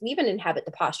bodies, we even inhabit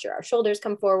the posture, our shoulders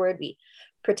come forward, we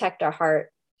protect our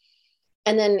heart.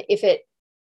 And then if it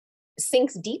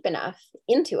sinks deep enough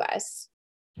into us,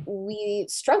 we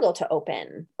struggle to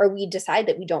open, or we decide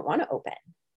that we don't want to open.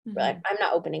 Mm-hmm. We're like, I'm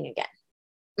not opening again.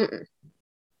 Mm-mm.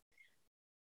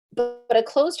 But a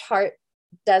closed heart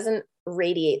doesn't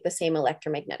radiate the same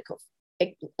electromagnetic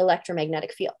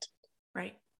field.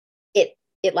 Right.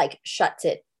 It like shuts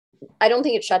it. I don't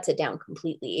think it shuts it down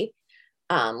completely.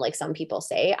 Like some people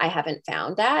say, I haven't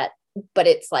found that, but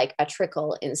it's like a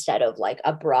trickle instead of like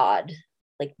a broad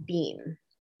like beam.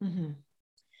 Mm-hmm.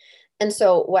 And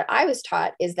so what I was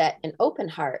taught is that an open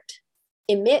heart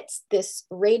emits this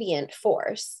radiant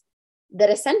force that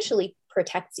essentially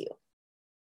protects you.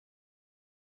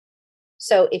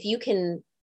 So if you can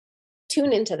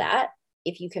tune into that,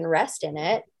 if you can rest in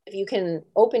it, if you can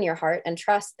open your heart and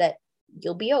trust that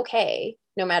you'll be okay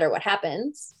no matter what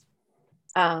happens,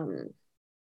 then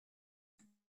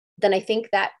I think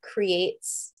that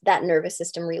creates that nervous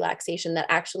system relaxation that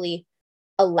actually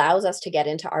allows us to get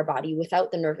into our body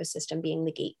without the nervous system being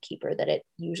the gatekeeper that it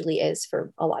usually is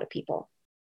for a lot of people.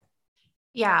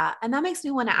 Yeah. And that makes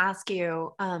me want to ask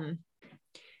you,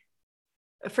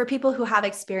 for people who have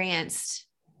experienced,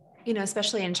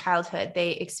 especially in childhood,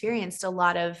 they experienced a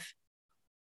lot of,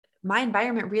 my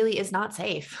environment really is not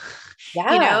safe.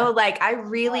 Yeah. Like I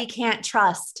really can't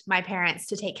trust my parents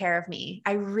to take care of me.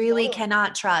 I really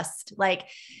cannot trust, like,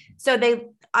 so they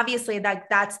obviously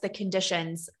that's the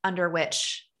conditions under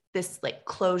which this like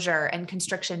closure and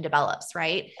constriction develops.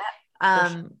 Right. Yeah,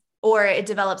 sure. Or it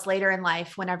develops later in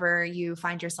life whenever you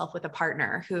find yourself with a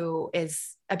partner who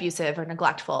is abusive or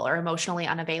neglectful or emotionally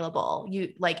unavailable.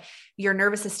 Your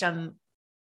nervous system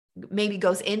maybe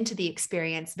goes into the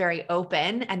experience very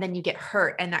open, and then you get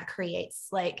hurt, and that creates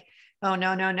like, oh,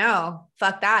 no,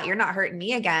 fuck that. You're not hurting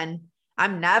me again.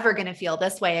 I'm never going to feel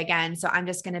this way again. So I'm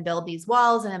just going to build these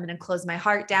walls, and I'm going to close my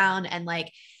heart down. And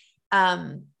like,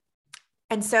 and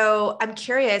so I'm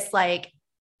curious, like,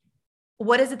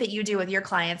 what is it that you do with your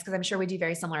clients? Cause I'm sure we do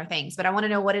very similar things, but I want to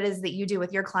know what it is that you do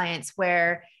with your clients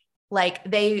where like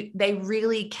they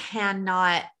really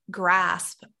cannot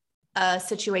grasp a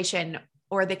situation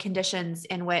or the conditions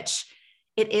in which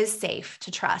it is safe to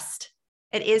trust.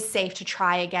 It is safe to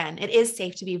try again. It is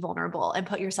safe to be vulnerable and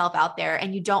put yourself out there.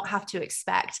 And you don't have to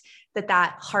expect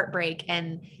that heartbreak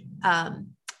and,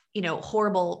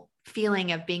 horrible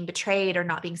feeling of being betrayed or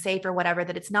not being safe or whatever,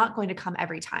 that it's not going to come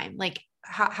every time. Like,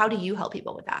 how do you help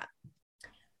people with that?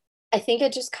 I think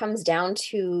it just comes down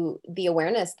to the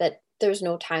awareness that there's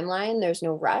no timeline, there's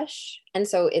no rush. And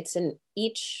so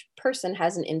each person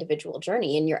has an individual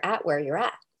journey, and you're at where you're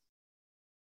at.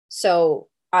 So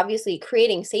obviously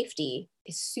creating safety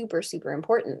is super, super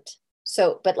important.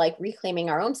 So, but like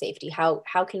reclaiming our own safety, how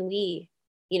can we,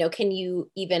 can you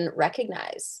even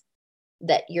recognize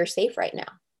that you're safe right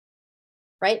now,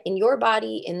 right? In your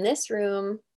body, in this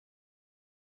room,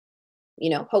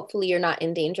 hopefully you're not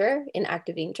in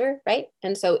active danger, right?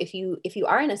 And so if you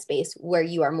are in a space where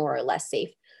you are more or less safe,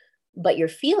 but you're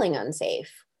feeling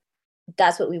unsafe,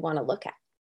 that's what we want to look at.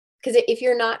 Because if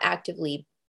you're not actively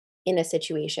in a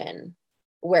situation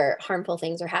where harmful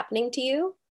things are happening to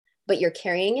you, but you're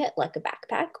carrying it like a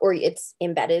backpack, or it's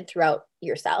embedded throughout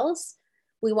your cells,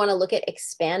 we want to look at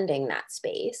expanding that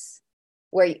space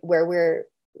where we're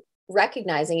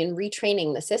recognizing and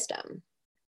retraining the system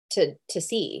to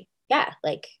see, yeah,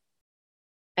 like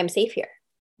I'm safe here,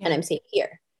 and I'm safe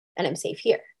here, and I'm safe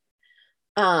here.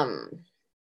 But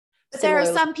there are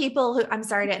some people who, I'm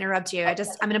sorry to interrupt you. I'm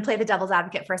going to play the devil's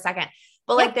advocate for a second,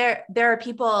 but like there are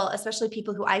people, especially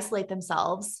people who isolate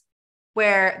themselves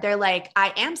where they're like,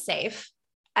 I am safe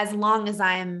as long as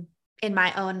I'm in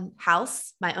my own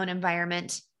house, my own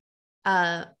environment,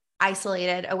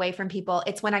 isolated away from people.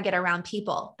 It's when I get around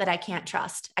people that I can't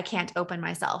trust. I can't open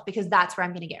myself because that's where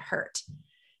I'm going to get hurt.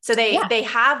 So they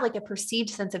have like a perceived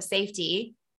sense of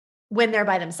safety when they're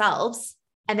by themselves,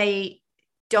 and they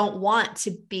don't want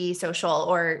to be social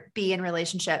or be in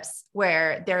relationships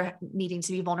where they're needing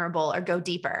to be vulnerable or go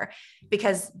deeper,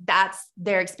 because that's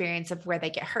their experience of where they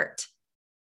get hurt.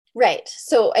 Right.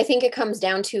 So I think it comes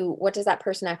down to, what does that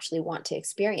person actually want to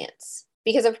experience?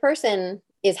 Because if a person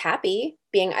is happy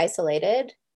being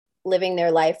isolated, living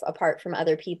their life apart from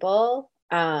other people,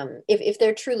 if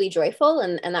they're truly joyful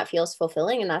and that feels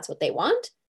fulfilling and that's what they want,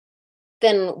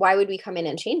 then why would we come in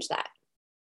and change that?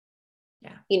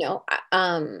 Yeah. You know,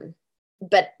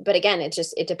 but again,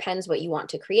 it depends what you want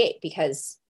to create,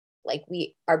 because like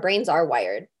our brains are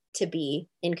wired to be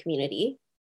in community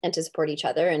and to support each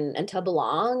other and to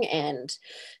belong. And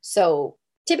so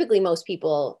typically most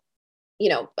people, you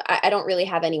know, I don't really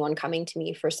have anyone coming to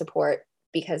me for support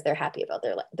because they're happy about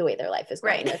the way their life is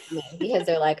going. Right. Because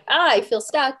they're like, I feel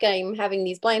stuck. I'm having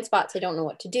these blind spots. I don't know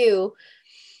what to do.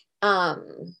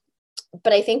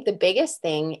 But I think the biggest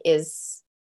thing is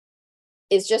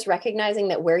just recognizing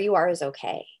that where you are is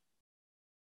okay.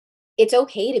 It's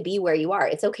okay to be where you are.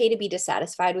 It's okay to be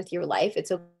dissatisfied with your life.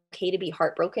 It's okay to be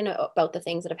heartbroken about the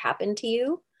things that have happened to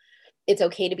you. It's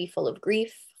okay to be full of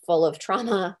grief, full of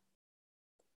trauma.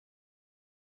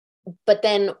 But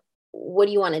then what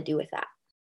do you want to do with that?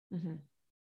 Mm-hmm.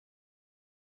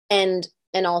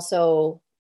 And also,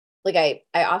 like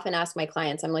I often ask my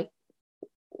clients, I'm like,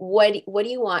 what do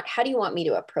you want? How do you want me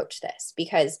to approach this?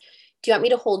 Because do you want me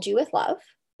to hold you with love?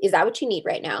 Is that what you need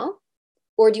right now?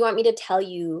 Or do you want me to tell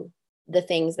you the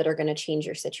things that are going to change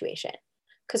your situation?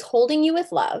 Because holding you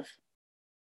with love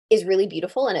is really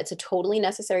beautiful, and it's a totally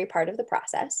necessary part of the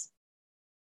process.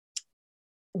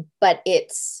 But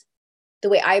it's the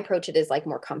way I approach it is like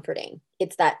more comforting.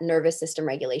 It's that nervous system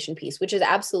regulation piece, which is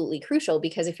absolutely crucial,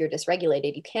 because if you're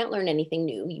dysregulated, you can't learn anything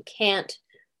new. You can't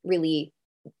really,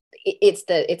 it's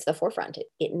the forefront.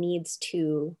 It needs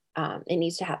to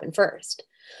happen first.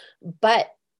 But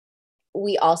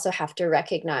we also have to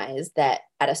recognize that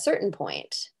at a certain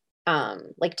point,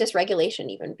 like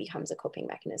dysregulation even becomes a coping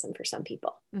mechanism for some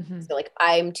people. Mm-hmm. So like,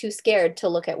 I'm too scared to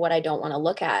look at what I don't want to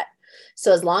look at.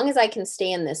 So as long as I can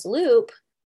stay in this loop,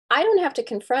 I don't have to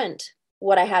confront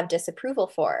what I have disapproval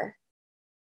for.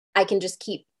 I can just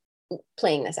keep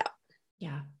playing this out.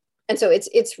 Yeah. And so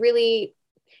it's really,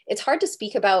 it's hard to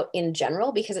speak about in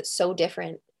general because it's so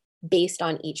different based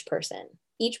on each person.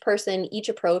 Each person, each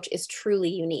approach is truly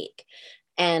unique.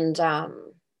 And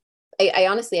I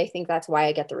honestly, I think that's why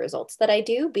I get the results that I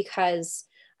do, because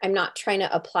I'm not trying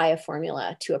to apply a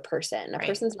formula to a person. A Right.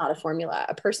 person's not a formula.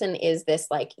 A person is this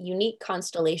like unique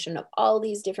constellation of all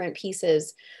these different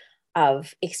pieces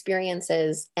of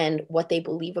experiences and what they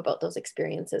believe about those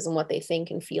experiences and what they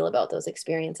think and feel about those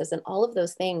experiences. And all of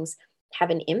those things have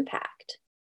an impact.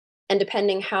 And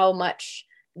depending how much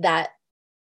that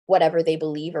whatever they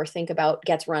believe or think about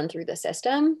gets run through the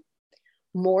system,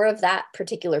 more of that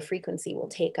particular frequency will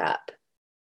take up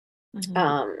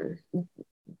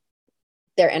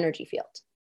their energy field.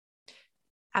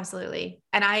 Absolutely.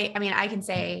 And I mean, I can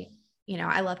say, you know,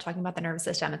 I love talking about the nervous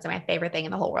system. It's my favorite thing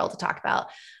in the whole world to talk about.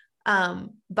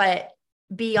 But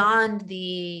beyond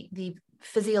the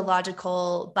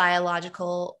physiological,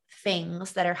 biological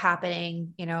things that are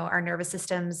happening, you know, our nervous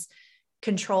systems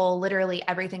control literally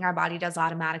everything our body does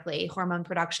automatically: hormone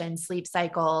production, sleep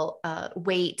cycle,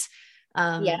 weight,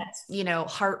 Yes. you know,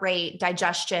 heart rate,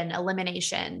 digestion,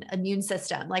 elimination, immune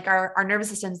system. Like our nervous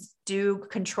systems do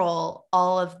control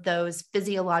all of those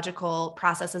physiological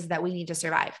processes that we need to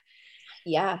survive.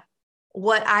 Yeah.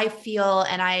 What I feel,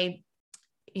 and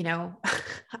you know,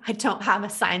 I don't have a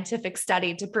scientific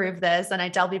study to prove this. And I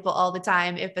tell people all the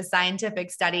time, if a scientific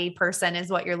study person is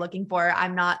what you're looking for,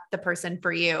 I'm not the person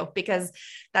for you, because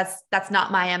that's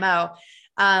not my MO.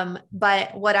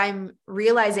 But what I'm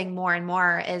realizing more and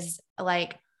more is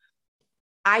like,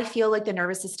 I feel like the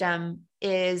nervous system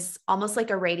is almost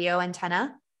like a radio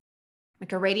antenna,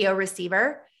 like a radio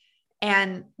receiver.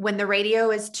 And when the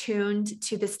radio is tuned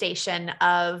to the station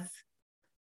of,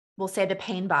 we'll say, the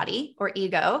pain body or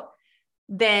ego,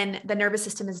 then the nervous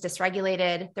system is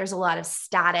dysregulated. There's a lot of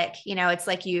static, you know, it's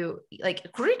like you like,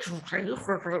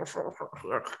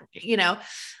 you know,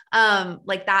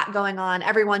 like that going on.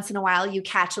 Every once in a while, you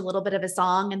catch a little bit of a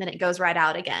song and then it goes right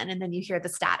out again. And then you hear the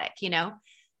static, you know,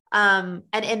 And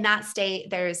in that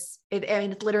state,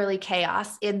 it's literally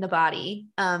chaos in the body,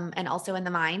 and also in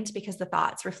the mind, because the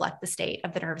thoughts reflect the state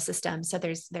of the nervous system. So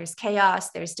there's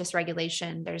chaos, there's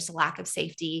dysregulation, there's lack of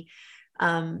safety.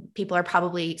 People are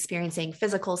probably experiencing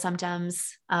physical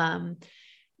symptoms.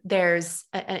 There's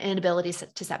an inability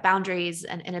to set boundaries,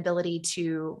 an inability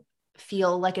to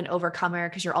feel like an overcomer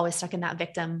because you're always stuck in that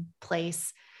victim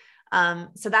place.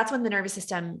 So that's when the nervous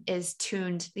system is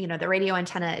tuned, the radio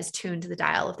antenna is tuned to the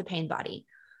dial of the pain body.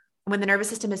 When the nervous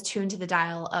system is tuned to the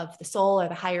dial of the soul or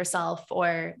the higher self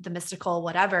or the mystical,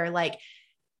 whatever, like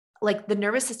the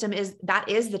nervous system is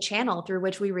the channel through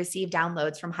which we receive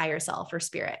downloads from higher self or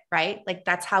spirit, right? Like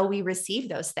that's how we receive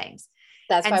those things.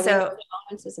 That's why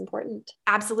balance is important.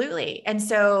 Absolutely. And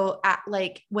so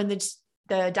when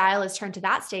the dial is turned to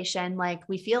that station, like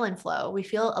we feel in flow, we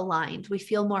feel aligned, we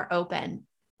feel more open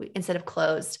instead of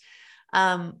closed.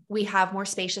 We have more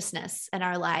spaciousness in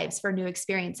our lives for new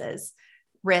experiences,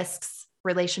 risks,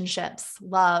 relationships,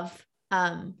 love.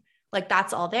 Like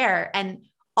that's all there. And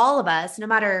all of us, no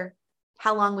matter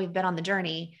how long we've been on the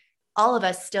journey, all of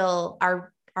us still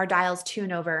our dials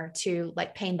tune over to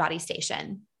like pain body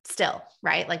station still,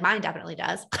 right? Like mine definitely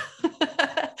does.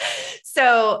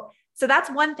 So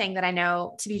that's one thing that I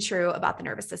know to be true about the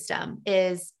nervous system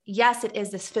is, yes, it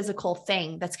is this physical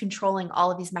thing that's controlling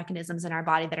all of these mechanisms in our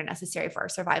body that are necessary for our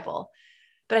survival.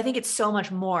 But I think it's so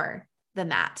much more than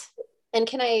that. And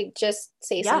can I just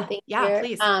say something here? Yeah,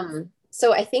 please.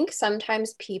 So I think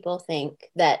sometimes people think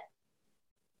that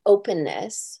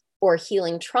openness or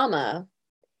healing trauma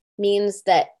means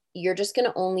that you're just going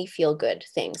to only feel good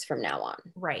things from now on.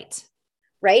 Right.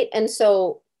 Right. And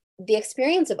so the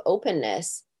experience of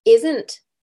openness isn't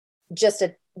just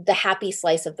the happy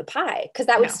slice of the pie, because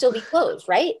that would still be closed,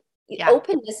 right? Yeah.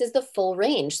 Openness is the full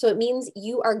range. So it means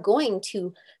you are going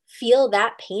to feel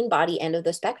that pain body end of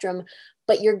the spectrum,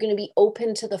 but you're going to be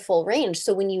open to the full range.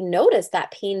 So when you notice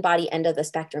that pain body end of the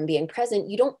spectrum being present,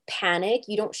 you don't panic,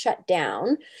 you don't shut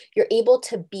down, you're able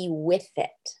to be with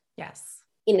it. Yes.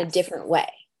 In a different way.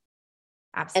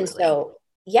 Absolutely.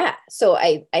 And so,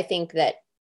 I think that,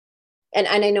 and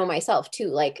I know myself too,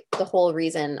 like the whole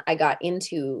reason I got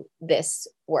into this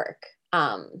work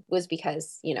was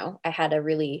because, I had a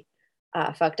really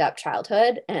fucked up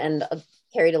childhood and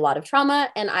carried a lot of trauma.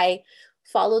 And I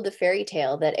followed the fairy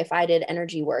tale that if I did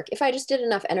energy work, if I just did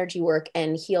enough energy work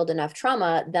and healed enough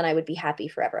trauma, then I would be happy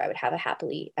forever. I would have a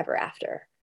happily ever after.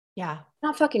 Yeah.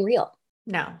 Not fucking real.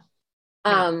 No.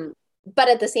 But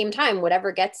at the same time,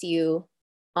 whatever gets you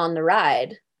on the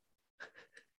ride,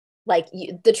 like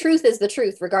the truth is the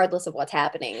truth, regardless of what's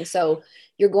happening. So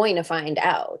you're going to find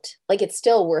out, like, it's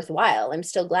still worthwhile. I'm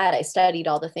still glad I studied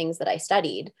all the things that I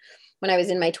studied. When I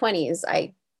was in my 20s,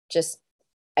 I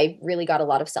really got a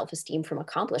lot of self-esteem from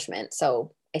accomplishment.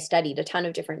 So I studied a ton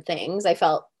of different things. I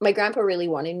felt my grandpa really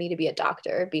wanted me to be a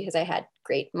doctor because I had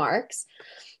great marks,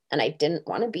 and I didn't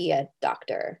want to be a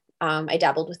doctor. I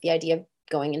dabbled with the idea of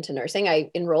going into nursing. I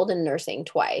enrolled in nursing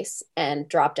twice and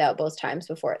dropped out both times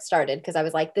before it started because I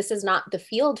was like, this is not the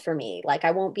field for me. Like,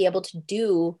 I won't be able to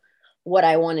do what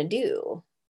I want to do.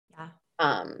 Yeah.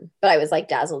 But I was like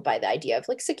dazzled by the idea of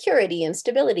like security and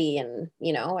stability, and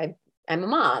I'm a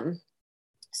mom,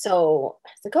 so I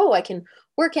was like, oh, I can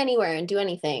work anywhere and do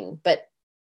anything. But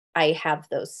I have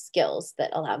those skills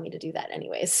that allow me to do that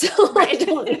anyways. So I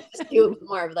don't need to do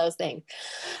more of those things.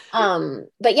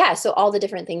 But yeah, so all the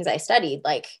different things I studied,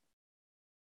 like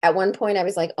at one point I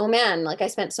was like, oh man, like I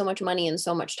spent so much money and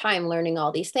so much time learning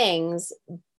all these things,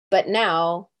 but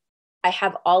now I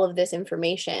have all of this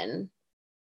information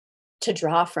to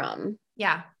draw from.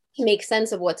 Yeah. To make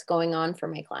sense of what's going on for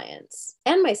my clients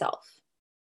and myself.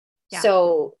 Yeah.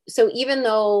 So even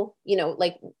though,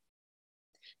 like,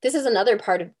 this is another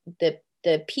part of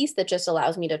the piece that just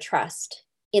allows me to trust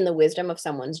in the wisdom of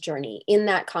someone's journey, in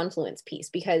that confluence piece,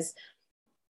 because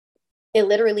it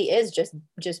literally is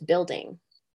just building,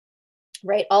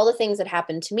 right? All the things that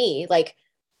happened to me, like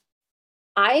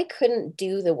I couldn't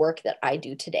do the work that I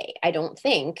do today, I don't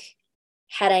think,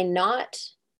 had I not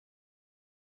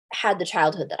had the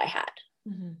childhood that I had.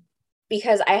 Mm-hmm.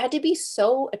 Because I had to be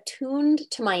so attuned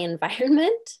to my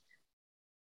environment,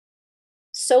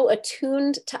 so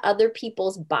attuned to other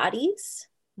people's bodies,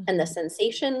 mm-hmm. and the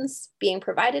sensations being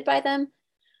provided by them.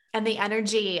 And the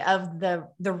energy of the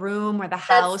room or the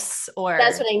house,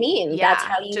 that's what I mean. Yeah, that's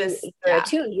how you're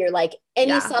attuned. You're like,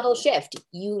 any subtle shift,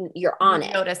 you're on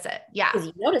it. Notice it. Yeah. Because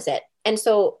you notice it. And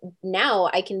so now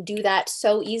I can do that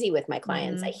so easy with my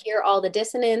clients. Mm-hmm. I hear all the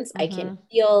dissonance. Mm-hmm. I can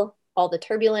feel all the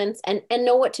turbulence and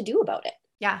know what to do about it.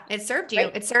 Yeah. It served you.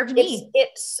 Right? It served me.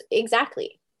 It's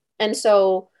exactly. And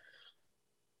so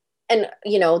And,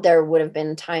 you know, there would have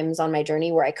been times on my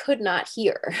journey where I could not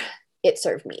hear it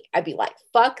serve me. I'd be like,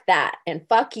 fuck that. And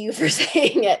fuck you for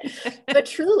saying it. But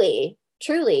truly,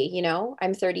 you know,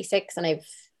 I'm 36 and I've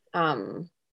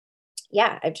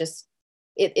just,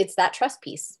 it's that trust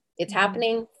piece. It's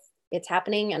happening. It's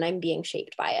happening and I'm being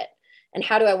shaped by it. And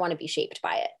how do I want to be shaped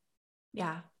by it?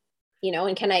 Yeah. You know,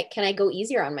 and can I go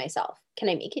easier on myself? Can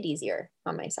I make it easier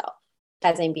on myself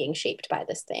as I'm being shaped by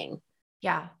this thing?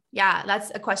 Yeah. Yeah.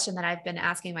 That's a question that I've been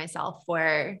asking myself for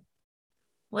a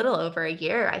little over a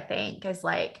year, I think, is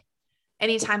like,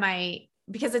 anytime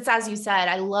because it's, as you said,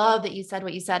 I love that you said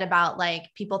what you said about like,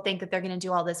 people think that they're going to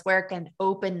do all this work and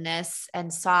openness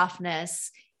and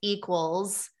softness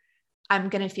equals I'm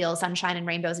going to feel sunshine and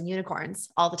rainbows and unicorns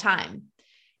all the time.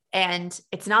 And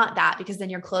it's not that, because then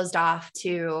you're closed off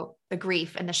to the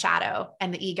grief and the shadow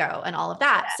and the ego and all of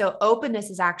that. Yeah. So openness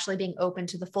is actually being open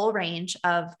to the full range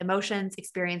of emotions,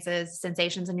 experiences,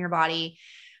 sensations in your body.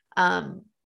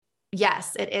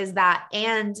 Yes, it is that.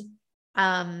 And,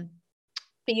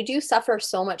 but you do suffer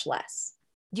so much less.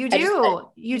 You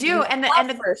do. And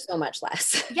suffer so much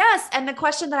less. Yes. And the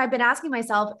question that I've been asking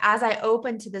myself as I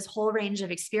open to this whole range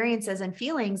of experiences and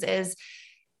feelings is,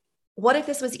 what if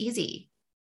this was easy?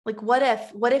 Like, what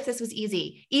if this was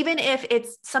easy? Even if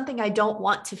it's something I don't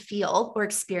want to feel or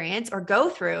experience or go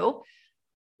through,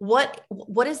 what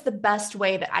is the best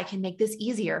way that I can make this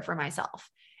easier for myself?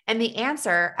 And the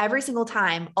answer every single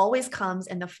time always comes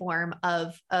in the form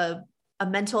of a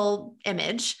mental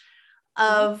image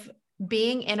of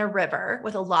being in a river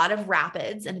with a lot of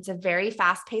rapids, and it's a very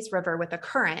fast-paced river with a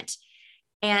current.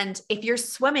 And if you're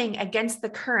swimming against the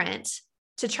current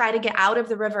to try to get out of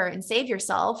the river and save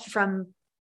yourself from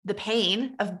the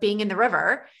pain of being in the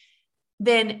river,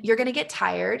 then you're going to get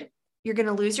tired, you're going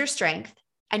to lose your strength,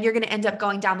 and you're going to end up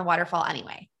going down the waterfall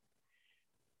anyway.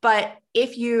 But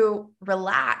if you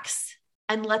relax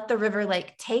and let the river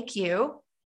like take you,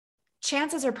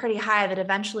 chances are pretty high that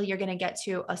eventually you're going to get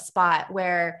to a spot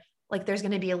where like there's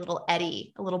going to be a little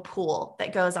eddy, a little pool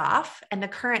that goes off, and the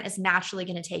current is naturally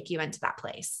going to take you into that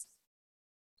place.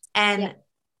 And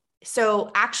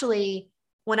so actually,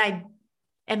 when I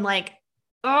am like,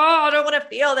 oh, I don't want to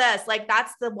feel this, like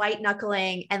that's the white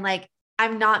knuckling. And like,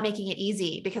 I'm not making it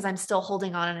easy because I'm still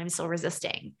holding on and I'm still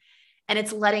resisting. And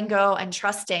it's letting go and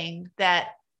trusting that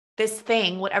this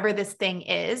thing, whatever this thing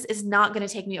is not going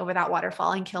to take me over that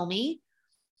waterfall and kill me.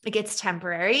 Like, it's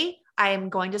temporary. I am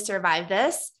going to survive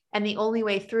this. And the only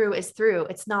way through is through.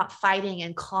 It's not fighting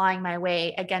and clawing my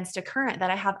way against a current that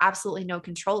I have absolutely no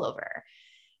control over.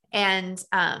 And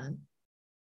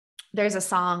there's a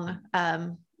song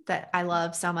that I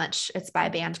love so much. It's by a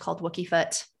band called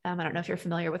Wookiefoot. I don't know if you're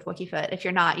familiar with Wookiefoot. If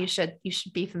you're not, you should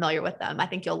be familiar with them. I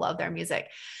think you'll love their music.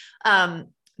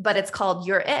 But it's called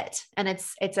You're It. And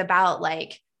it's about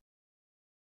like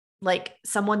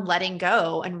someone letting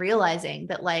go and realizing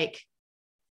that like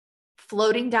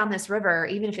floating down this river,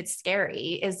 even if it's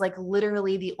scary, is like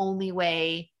literally the only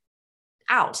way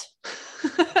out,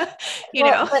 you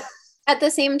know? But at the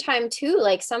same time too,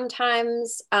 like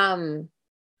sometimes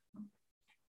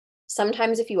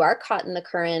if you are caught in the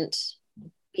current,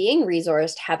 being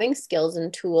resourced, having skills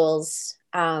and tools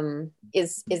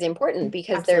is important,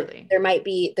 because Absolutely. there might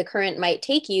be, the current might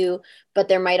take you, but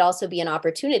there might also be an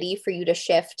opportunity for you to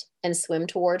shift and swim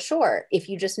toward shore if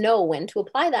you just know when to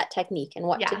apply that technique and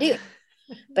what to do.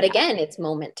 But again, it's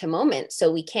moment to moment.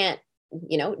 So we can't,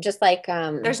 you know, just like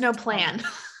there's no plan.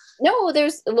 No,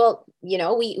 you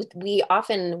know,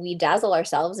 we dazzle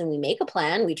ourselves and we make a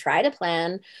plan, we try to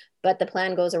plan, but the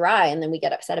plan goes awry, and then we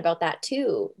get upset about that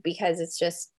too, because it's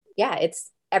just,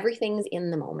 it's everything's in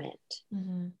the moment.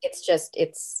 Mm-hmm. It's just,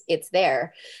 it's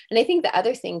there. And I think the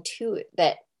other thing too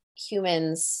that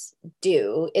humans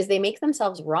do is they make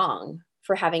themselves wrong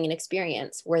for having an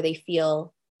experience where they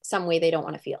feel some way they don't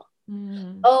want to feel.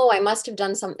 Mm. Oh, I must have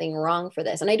done something wrong for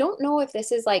this. And I don't know if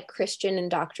this is like Christian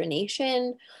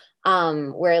indoctrination,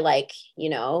 where like, you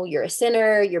know, you're a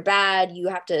sinner, you're bad, you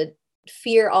have to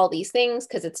fear all these things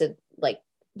because it's a like,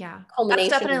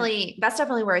 culmination. That's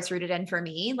definitely where it's rooted in for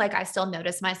me. Like, I still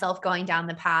notice myself going down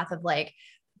the path of like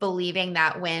believing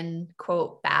that when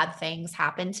quote bad things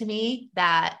happen to me,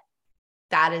 that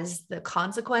is the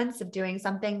consequence of doing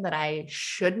something that I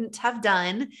shouldn't have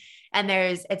done. And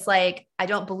it's like, I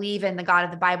don't believe in the God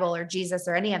of the Bible or Jesus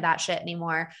or any of that shit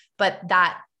anymore, but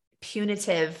that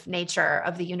punitive nature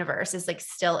of the universe is like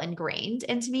still ingrained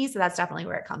into me. So that's definitely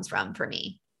where it comes from for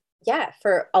me. Yeah,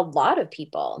 for a lot of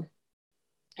people.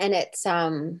 And it's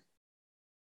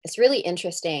really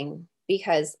interesting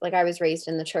because like I was raised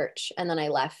in the church, and then I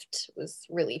left, was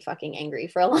really fucking angry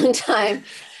for a long time.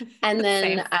 And then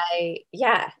Same.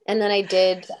 and then I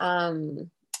did,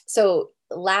 so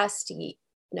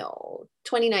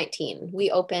 2019,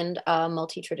 we opened a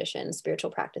multi-tradition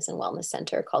spiritual practice and wellness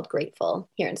center called Grateful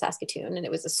here in Saskatoon. And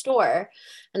it was a store,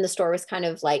 and the store was kind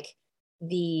of like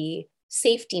the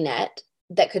safety net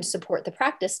that could support the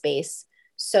practice space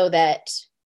so that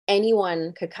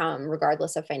anyone could come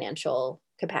regardless of financial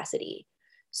capacity.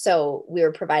 So we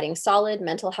were providing solid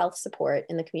mental health support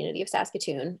in the community of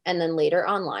Saskatoon, and then later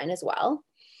online as well,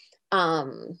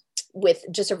 with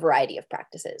just a variety of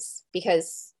practices.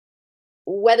 Because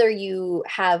whether you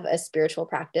have a spiritual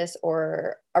practice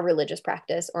or a religious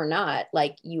practice or not,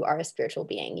 like, you are a spiritual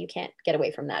being. You can't get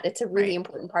away from that. It's a really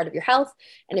important part of your health.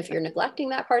 And if you're neglecting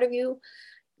that part of you,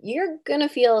 you're going to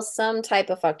feel some type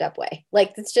of fucked up way.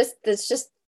 Like, it's just,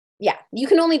 yeah, you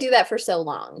can only do that for so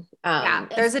long.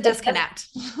 There's a disconnect.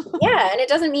 And it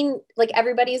doesn't mean like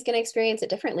everybody's going to experience it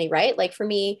differently, right? Like for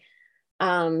me,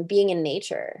 being in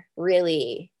nature,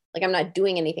 really, like, I'm not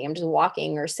doing anything. I'm just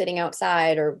walking or sitting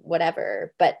outside or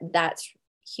whatever, but that's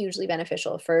hugely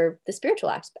beneficial for the spiritual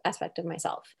aspect of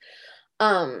myself.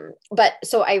 But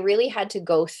so I really had to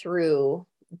go through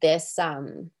this, I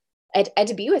had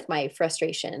to be with my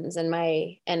frustrations and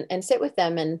and sit with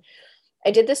them. And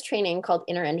I did this training called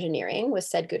Inner Engineering with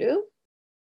Sadhguru.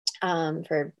 I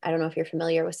don't know if you're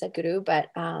familiar with Sadhguru, but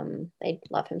I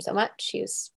love him so much.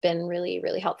 He's been really,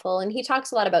 really helpful. And he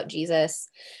talks a lot about Jesus.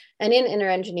 And in Inner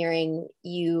Engineering,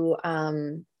 you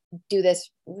do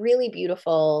this really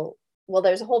beautiful, well,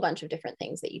 there's a whole bunch of different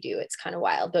things that you do. It's kind of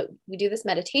wild, but we do this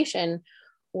meditation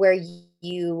where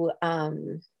you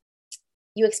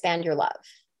expand your love.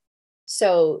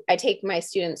 So I take my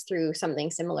students through something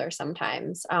similar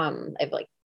sometimes.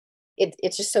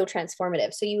 It's just so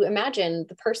transformative. So you imagine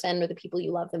the person or the people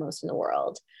you love the most in the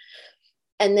world,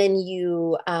 and then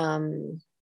you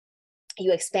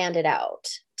expand it out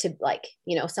to, like,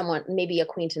 someone, maybe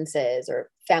acquaintances or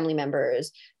family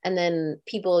members, and then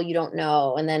people you don't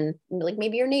know, and then like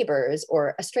maybe your neighbors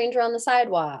or a stranger on the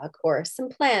sidewalk or some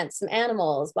plants, some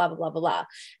animals, blah, blah, blah, blah, blah.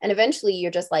 And eventually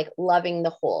you're just like loving the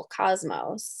whole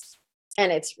cosmos.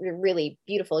 And it's really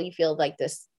beautiful. You feel like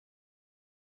this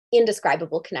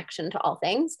indescribable connection to all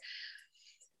things.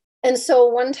 And so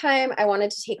one time I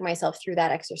wanted to take myself through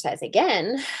that exercise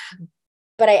again,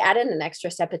 but I added an extra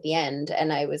step at the end.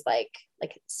 And I was like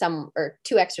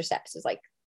two extra steps is like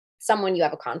someone you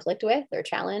have a conflict with or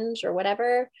challenge or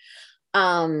whatever.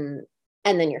 And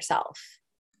then yourself,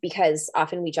 because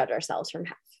often we judge ourselves from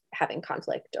having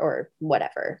conflict or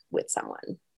whatever with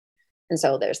someone. And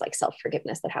so there's like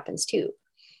self-forgiveness that happens too.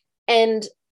 And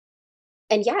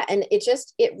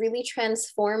it really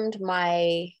transformed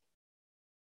my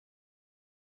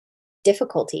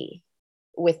difficulty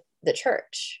with the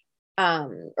church,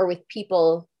 or with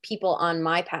people on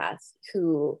my path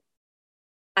who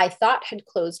I thought had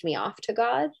closed me off to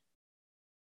God,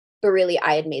 but really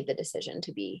I had made the decision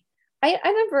to be, I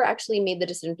never actually made the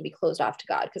decision to be closed off to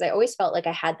God, because I always felt like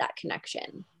I had that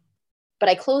connection, but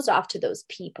I closed off to those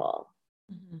people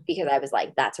because I was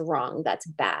like, that's wrong, that's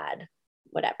bad,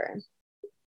 whatever.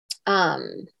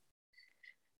 And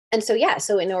so,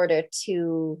 so in order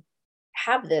to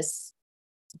have this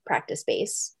practice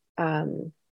space, I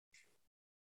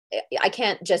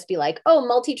can't just be like, oh,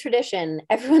 multi-tradition,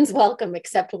 everyone's welcome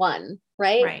except one,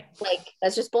 right? Like,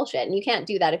 that's just bullshit. And you can't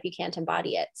do that if you can't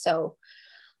embody it. So,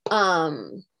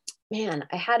 man,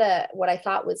 I had what I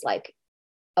thought was like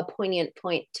a poignant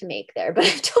point to make there, but I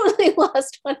totally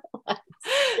lost what it was.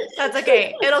 That's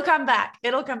okay. It'll come back.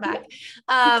 And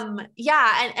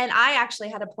I actually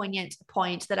had a poignant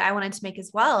point that I wanted to make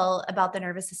as well about the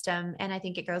nervous system. And I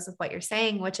think it goes with what you're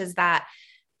saying, which is that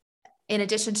in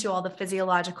addition to all the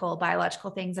physiological,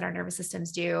 biological things that our nervous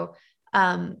systems do,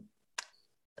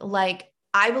 like,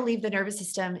 I believe the nervous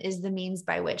system is the means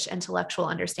by which intellectual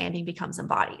understanding becomes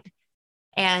embodied.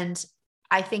 And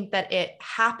I think that it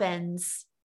happens,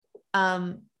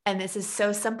 and this is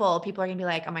so simple. People are going to be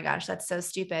like, oh my gosh, that's so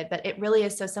stupid, but it really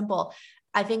is so simple.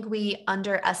 I think we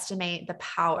underestimate the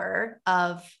power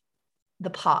of the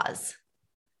pause,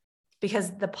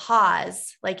 because the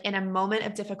pause, like in a moment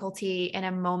of difficulty, in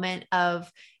a moment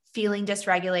of feeling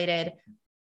dysregulated,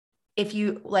 if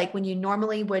you like, when you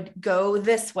normally would go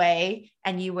this way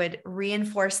and you would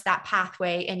reinforce that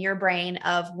pathway in your brain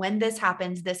of, when this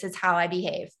happens, this is how I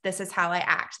behave. This is how I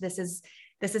act. This is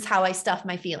how I stuff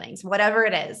my feelings, whatever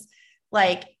it is.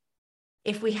 Like,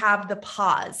 if we have the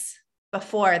pause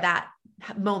before that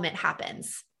moment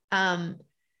happens,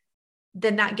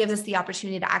 then that gives us the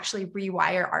opportunity to actually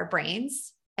rewire our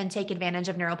brains and take advantage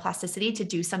of neuroplasticity to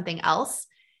do something else.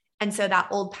 And so that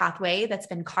old pathway that's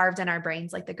been carved in our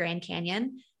brains, like the Grand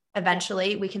Canyon,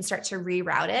 eventually we can start to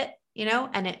reroute it,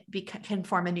 and it can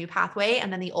form a new pathway.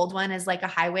 And then the old one is like a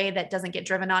highway that doesn't get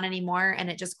driven on anymore. And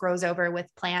it just grows over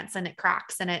with plants and it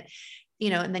cracks and it,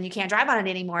 and then you can't drive on it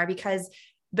anymore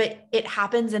but it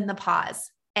happens in the pause.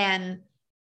 And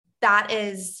that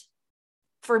is,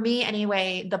 for me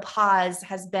anyway, the pause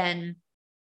has been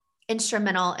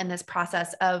instrumental in this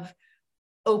process of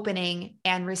opening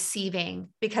and receiving,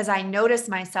 because I noticed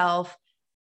myself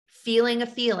feeling a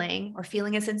feeling or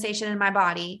feeling a sensation in my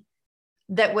body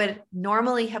that would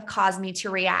normally have caused me to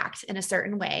react in a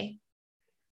certain way.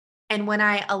 And when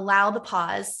I allow the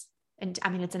pause, and I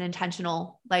mean, it's an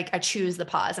intentional, like I choose the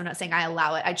pause. I'm not saying I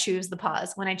allow it. I choose the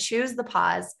pause. When I choose the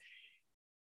pause,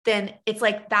 then it's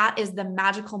like, that is the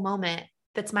magical moment.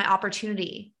 That's my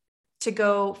opportunity to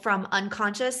go from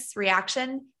unconscious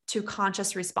reaction to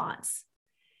conscious response.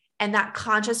 And that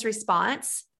conscious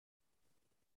response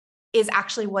is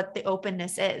actually what the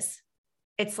openness is.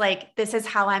 It's like, this is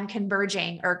how I'm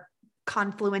converging or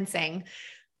confluencing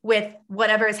with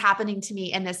whatever is happening to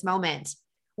me in this moment.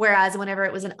 Whereas whenever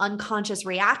it was an unconscious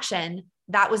reaction,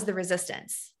 that was the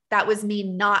resistance. That was me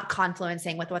not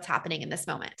confluencing with what's happening in this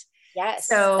moment. Yes.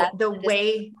 So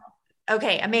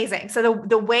okay, amazing. So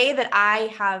the way that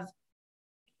I have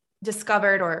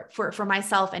discovered, or for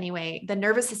myself anyway, the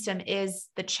nervous system is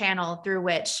the channel through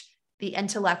which the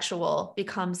intellectual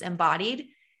becomes embodied.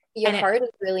 Your heart is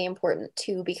really important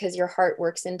too, because your heart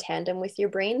works in tandem with your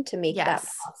brain to make that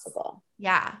possible.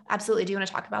 Yeah, absolutely. Do you want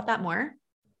to talk about that more?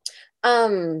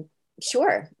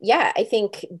 Sure. Yeah. I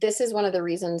think this is one of the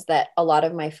reasons that a lot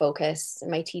of my focus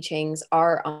and my teachings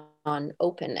are on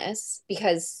openness,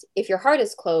 because if your heart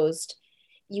is closed,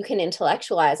 you can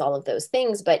intellectualize all of those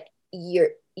things, but you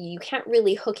can't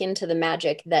really hook into the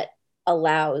magic that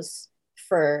allows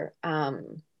for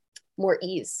more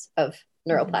ease of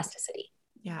neuroplasticity.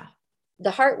 Yeah. The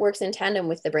heart works in tandem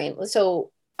with the brain.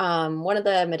 So one of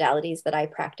the modalities that I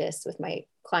practice with my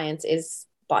clients is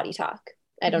body talk.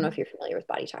 I don't know if you're familiar with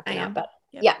body talk or not, but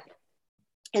yeah.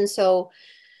 And so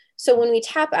when we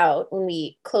tap out, when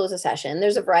we close a session,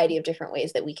 there's a variety of different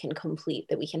ways that we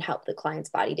can help the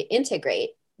client's body to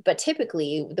integrate. But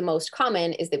typically the most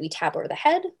common is that we tap over the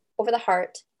head, over the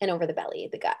heart, and over the belly,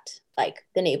 the gut, like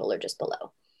the navel or just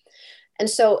below. And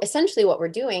so essentially what we're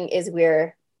doing is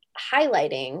we're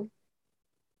highlighting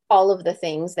all of the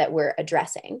things that we're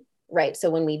addressing, right?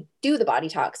 So when we do the body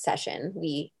talk session,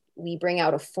 we bring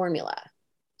out a formula.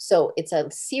 So it's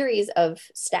a series of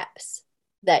steps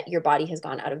that your body has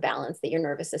gone out of balance, that your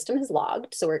nervous system has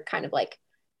logged. So we're kind of like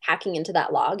hacking into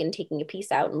that log and taking a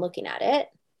piece out and looking at it.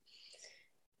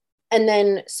 And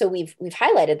then, so we've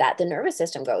highlighted that the nervous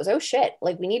system goes, oh shit,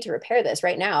 like we need to repair this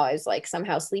right now. I was like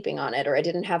somehow sleeping on it, or I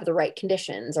didn't have the right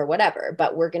conditions or whatever,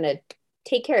 but we're going to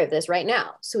take care of this right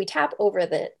now. So we tap over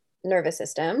the nervous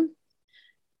system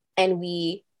and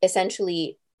we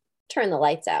essentially turn the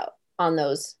lights out on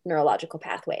those neurological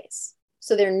pathways.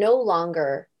 So they're no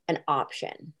longer an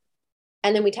option.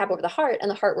 And then we tap over the heart, and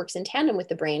the heart works in tandem with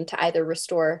the brain to either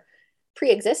restore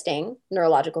pre-existing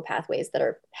neurological pathways that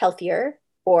are healthier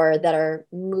or that are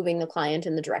moving the client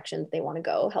in the direction that they want to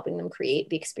go, helping them create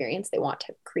the experience they want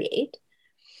to create,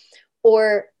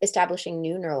 or establishing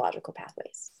new neurological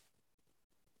pathways.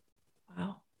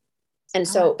 Wow. And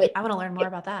so, but I want to learn more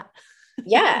about that.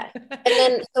 Yeah. And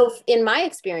then, so in my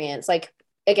experience, like,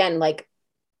 again, like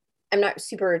I'm not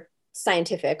super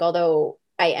scientific, although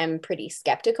I am pretty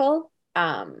skeptical.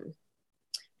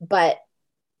 But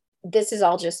this is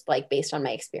all just like based on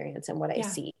my experience and what I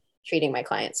see treating my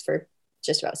clients for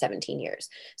just about 17 years.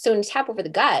 So when you tap over the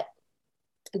gut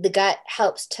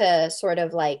helps to sort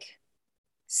of like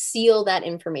seal that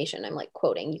information. I'm like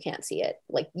quoting, you can't see it,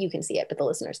 like you can see it, but the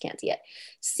listeners can't see it.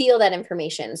 Seal that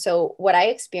information. So what I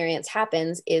experience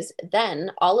happens is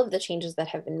then all of the changes that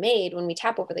have been made when we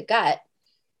tap over the gut,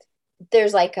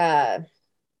 there's like a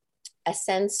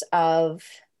sense of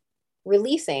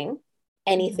releasing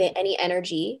anything, any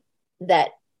energy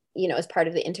that, you know, as part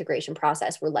of the integration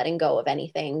process. We're letting go of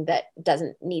anything that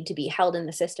doesn't need to be held in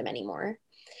the system anymore.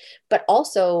 But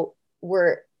also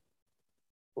we're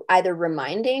either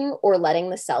reminding or letting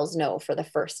the cells know for the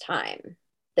first time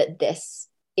that this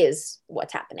is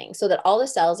what's happening, so that all the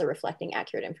cells are reflecting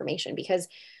accurate information, because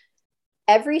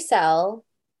every cell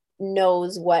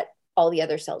knows what all the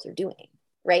other cells are doing,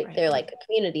 right? They're like a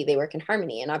community, they work in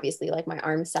harmony. And obviously like my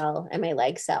arm cell and my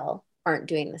leg cell aren't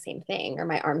doing the same thing, or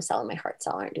my arm cell and my heart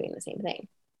cell aren't doing the same thing,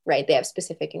 right? They have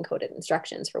specific encoded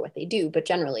instructions for what they do, but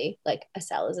generally like a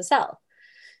cell is a cell.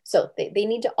 So they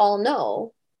need to all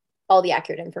know all the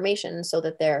accurate information so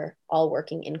that they're all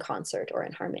working in concert or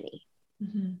in harmony.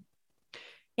 Mm-hmm.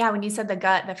 Yeah. When you said the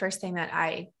gut, the first thing that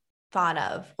I thought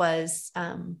of was,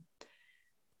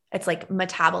 it's like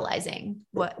metabolizing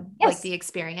what, like the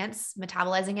experience,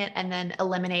 metabolizing it, and then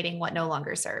eliminating what no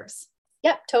longer serves.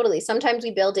 Yep, totally. Sometimes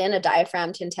we build in a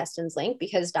diaphragm to intestines link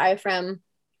because diaphragm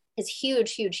is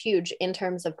huge, huge, huge in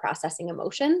terms of processing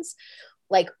emotions.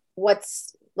 Like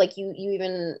what's like you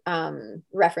even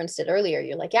referenced it earlier.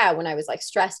 You're like, yeah, when I was like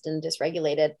stressed and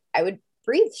dysregulated, I would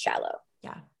breathe shallow.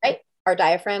 Yeah. Right. Our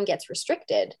diaphragm gets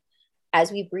restricted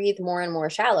as we breathe more and more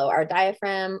shallow. Our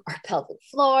diaphragm, our pelvic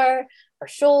floor, our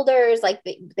shoulders, like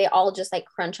they all just like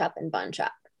crunch up and bunch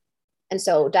up. And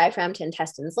so diaphragm to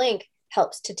intestines link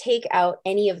helps to take out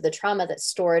any of the trauma that's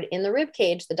stored in the rib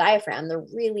cage, the diaphragm, the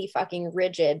really fucking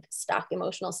rigid, stuck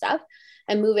emotional stuff,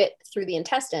 and move it through the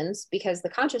intestines because the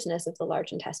consciousness of the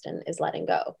large intestine is letting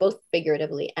go, both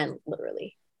figuratively and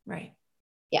literally. Right.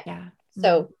 Yeah. Yeah.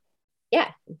 So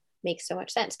yeah, makes so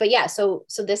much sense. But yeah, so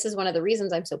this is one of the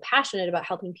reasons I'm so passionate about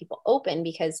helping people open,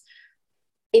 because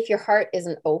if your heart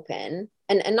isn't open,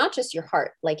 and not just your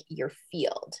heart, like your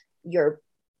field, your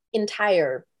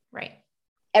entire, right,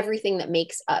 everything that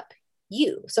makes up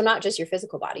you. So not just your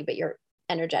physical body, but your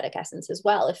energetic essence as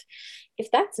well.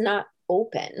 If that's not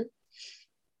open,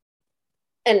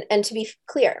 and to be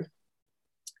clear,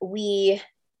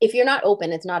 if you're not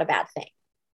open, it's not a bad thing.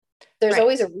 There's right.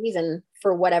 always a reason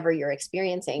for whatever you're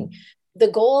experiencing. The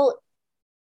goal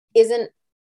isn't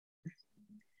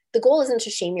to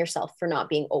shame yourself for not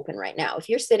being open right now. If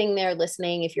you're sitting there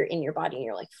listening, if you're in your body and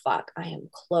you're like, fuck, I am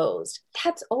closed,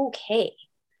 that's okay.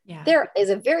 Yeah. There is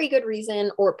a very good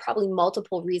reason, or probably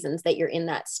multiple reasons, that you're in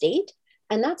that state.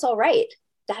 And that's all right.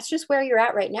 That's just where you're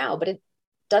at right now, but it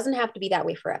doesn't have to be that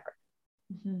way forever.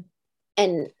 Mm-hmm.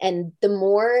 And the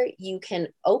more you can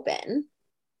open,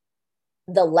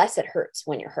 the less it hurts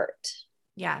when you're hurt.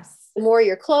 Yes. The more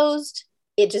you're closed,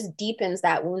 it just deepens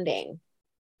that wounding.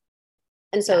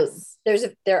 And so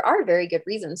there are very good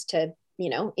reasons to,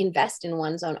 invest in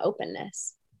one's own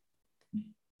openness.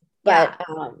 But,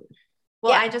 well,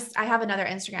 yeah. I have another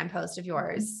Instagram post of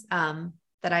yours,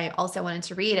 that I also wanted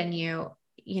to read. And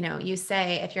you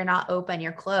say, if you're not open,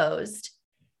 you're closed.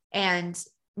 And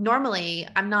normally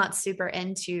I'm not super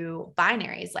into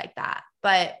binaries like that,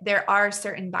 but there are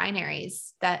certain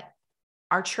binaries that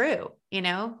are true,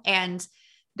 and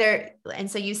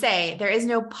so you say there is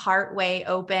no part way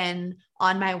open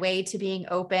on my way to being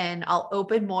open. I'll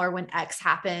open more when X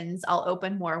happens. I'll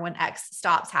open more when X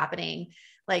stops happening.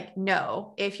 Like,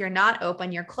 no, if you're not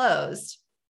open, you're closed.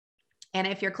 And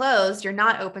if you're closed, you're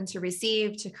not open to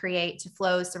receive, to create, to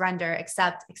flow, surrender,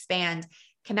 accept, expand,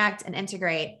 connect, and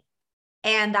integrate.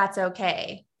 And that's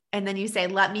okay. And then you say,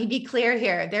 let me be clear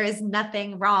here. There is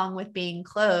nothing wrong with being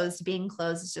closed. Being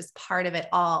closed is just part of it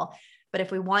all. But if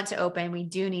we want to open, we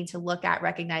do need to look at,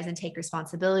 recognize, and take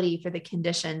responsibility for the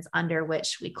conditions under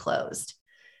which we closed.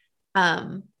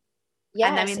 And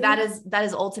I mean, that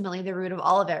is ultimately the root of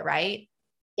all of it, right?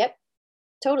 Yep,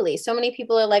 totally. So many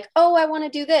people are like, oh, I want to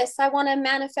do this. I want to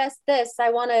manifest this.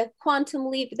 I want to quantum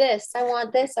leap this. I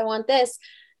want this. I want this.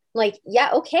 Like,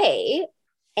 yeah, okay.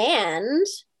 And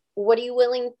what are you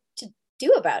willing to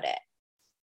do about it?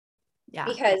 Yeah.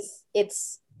 Because it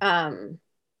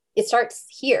starts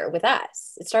here with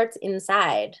us. It starts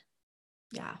inside.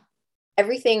 Yeah.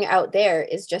 Everything out there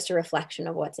is just a reflection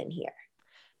of what's in here.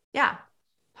 Yeah.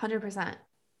 100%.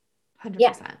 100%.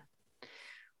 Yeah.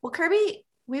 Well, Kirby,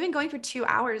 we've been going for 2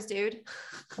 hours, dude.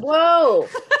 Whoa.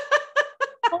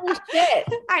 Holy shit.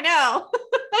 I know.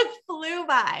 It flew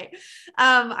by.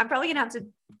 I'm probably going to have to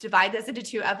divide this into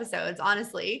 2 episodes,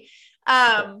 honestly,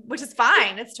 which is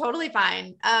fine. It's totally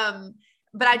fine.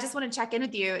 But I just want to check in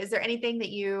with you. Is there anything that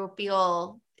you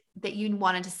feel that you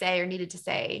wanted to say or needed to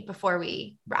say before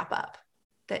we wrap up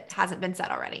that hasn't been said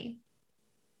already?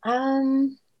 I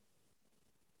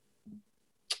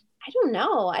don't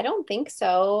know. I don't think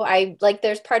so.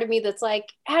 There's part of me that's like,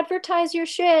 advertise your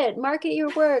shit, market your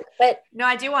work. But no,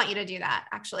 I do want you to do that,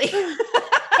 actually. Yeah,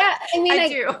 I mean, I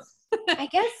do. I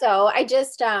guess so. I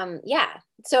just, yeah.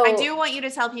 So I do want you to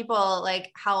tell people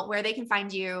like where they can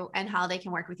find you and how they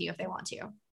can work with you if they want to.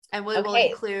 And we will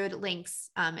include links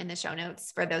in the show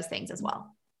notes for those things as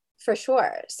well. For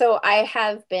sure. So I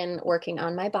have been working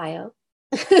on my bio.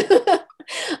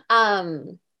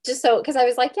 Just so, because I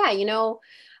was like, yeah,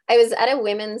 I was at a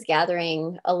women's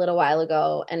gathering a little while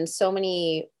ago, and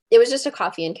it was just a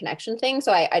coffee and connection thing.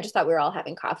 So I just thought we were all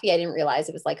having coffee. I didn't realize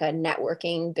it was like a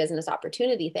networking business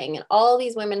opportunity thing. And all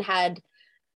these women had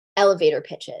elevator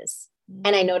pitches.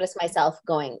 And I noticed myself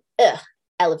going, ugh,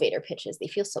 elevator pitches. They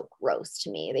feel so gross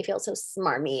to me. They feel so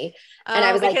smarmy. And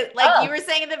I was because, like you were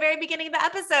saying at the very beginning of the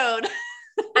episode,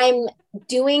 I'm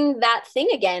doing that thing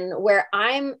again where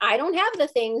I don't have the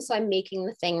thing, so I'm making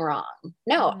the thing wrong.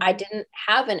 No, I didn't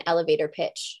have an elevator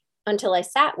pitch until I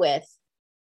sat with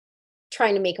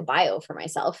trying to make a bio for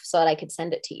myself so that I could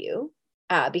send it to you.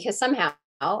 Because somehow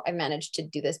I managed to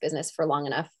do this business for long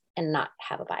enough and not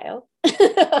have a bio.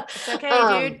 It's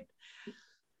okay,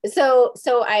 dude. So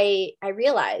I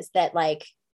realized that, like,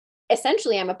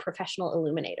 essentially I'm a professional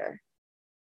illuminator.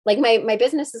 Like my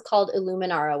business is called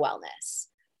Illuminara Wellness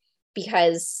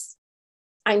because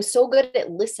I'm so good at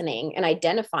listening and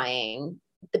identifying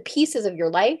the pieces of your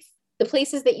life, the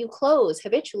places that you close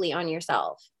habitually on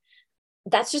yourself.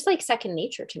 That's just like second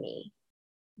nature to me.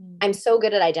 I'm so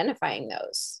good at identifying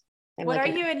those. What are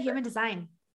you in human design?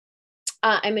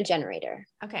 I'm a generator.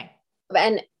 Okay.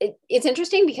 And it's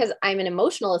interesting because I'm an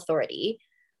emotional authority,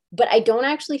 but I don't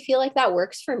actually feel like that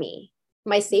works for me.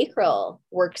 My sacral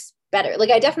works better.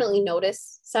 Like I definitely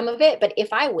notice some of it, but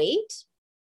if I wait,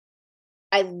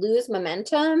 I lose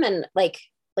momentum, and like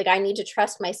I need to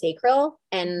trust my sacral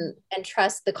and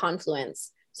trust the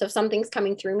confluence. So if something's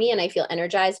coming through me and I feel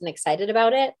energized and excited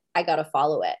about it, I got to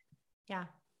follow it. Yeah.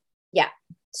 Yeah.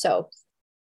 So,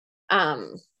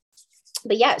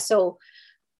 but yeah, so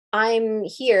I'm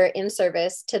here in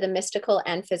service to the mystical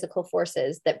and physical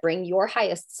forces that bring your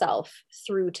highest self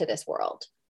through to this world.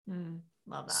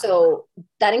 Love that. So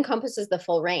that encompasses the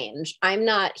full range. I'm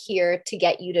not here to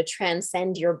get you to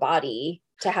transcend your body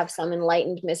to have some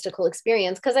enlightened mystical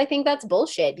experience, because I think that's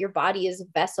bullshit. Your body is a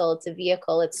vessel. It's a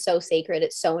vehicle. It's so sacred.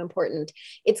 It's so important.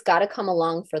 It's got to come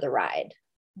along for the ride.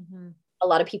 A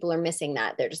lot of people are missing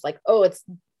that. They're just like, oh, it's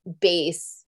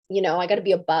base. You know, I got to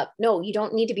be above. No, you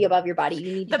don't need to be above your body.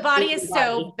 You need the body is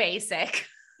so basic.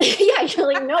 Yeah,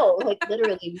 you're like, no, like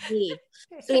literally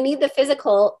we need the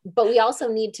physical, but we also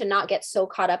need to not get so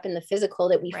caught up in the physical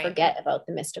that we forget about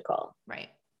the mystical. Right.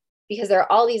 Because there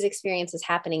are all these experiences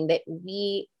happening that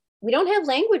we don't have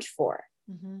language for,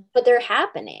 but they're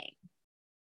happening.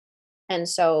 And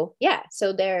so, yeah,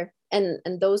 so they're, and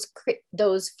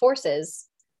those forces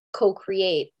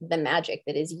co-create the magic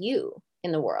that is you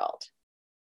in the world.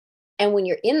 And when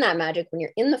you're in that magic, when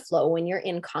you're in the flow, when you're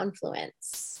in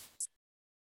confluence,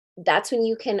 that's when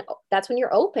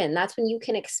you're open. That's when you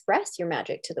can express your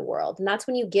magic to the world. And that's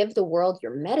when you give the world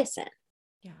your medicine.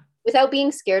 Yeah. Without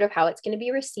being scared of how it's going to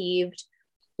be received,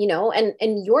 you know,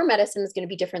 and your medicine is going to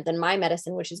be different than my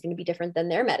medicine, which is going to be different than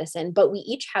their medicine. But we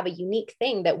each have a unique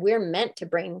thing that we're meant to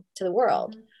bring to the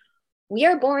world. We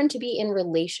are born to be in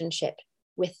relationship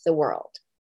with the world.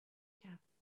 Yeah.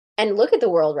 And look at the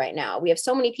world right now. We have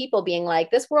so many people being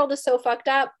like, this world is so fucked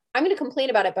up. I'm going to complain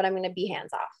about it, but I'm going to be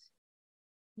hands off.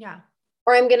 Yeah.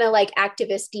 Or I'm going to like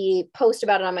activist-y post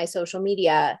about it on my social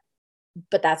media,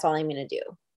 but that's all I'm going to do.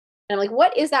 And I'm like,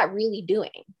 what is that really doing?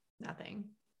 Nothing.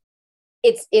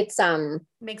 It's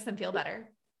makes them feel better.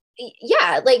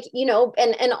 Yeah. Like, you know,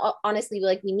 and honestly,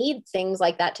 like we need things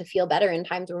like that to feel better in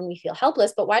times when we feel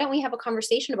helpless, but why don't we have a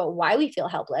conversation about why we feel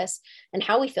helpless and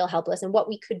how we feel helpless and what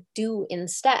we could do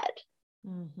instead?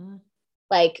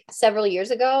 Like several years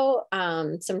ago,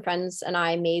 some friends and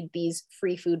I made these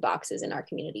free food boxes in our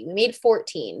community. We made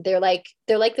 14. They're like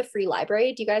the free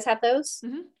library. Do you guys have those?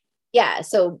 Yeah.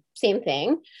 So same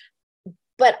thing.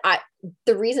 But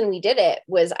the reason we did it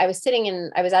was I was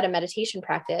at a meditation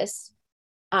practice.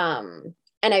 And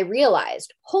I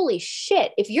realized, holy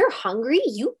shit, if you're hungry,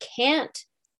 you can't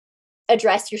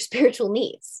address your spiritual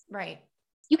needs. Right.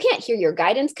 You can't hear your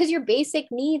guidance because your basic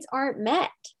needs aren't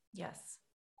met. Yes.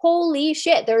 Holy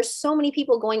shit. There are so many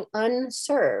people going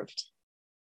unserved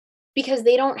because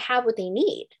they don't have what they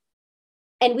need.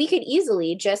 And we could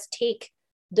easily just take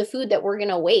the food that we're going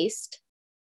to waste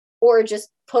or just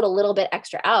put a little bit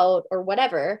extra out or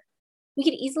whatever. We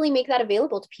could easily make that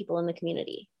available to people in the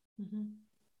community.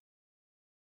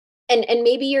 And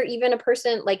maybe you're even a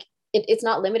person, like it's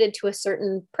not limited to a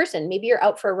certain person. Maybe you're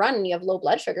out for a run and you have low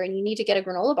blood sugar and you need to get a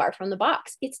granola bar from the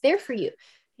box. It's there for you.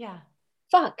 Yeah.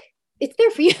 Fuck. It's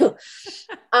there for you.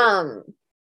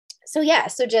 So yeah,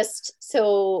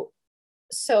 so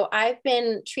I've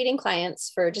been treating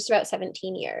clients for just about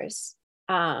 17 years.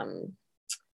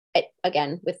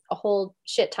 Again, with a whole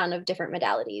shit ton of different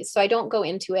modalities. So I don't go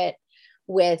into it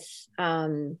with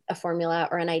a formula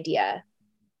or an idea.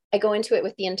 I go into it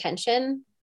with the intention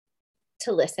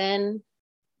to listen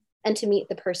and to meet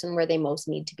the person where they most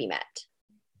need to be met.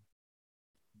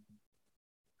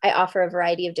 I offer a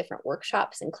variety of different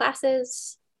workshops and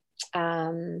classes.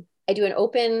 I do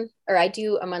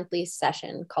a monthly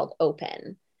session called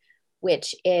Open,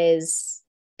 which is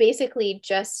basically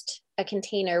just a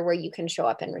container where you can show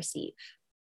up and receive.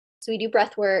 So we do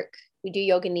breath work, we do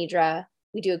yoga nidra,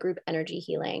 we do a group energy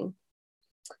healing.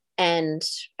 And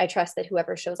I trust that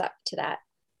whoever shows up to that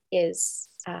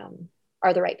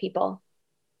are the right people.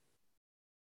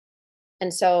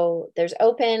 And so there's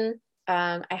open.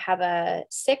 I have a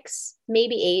 6,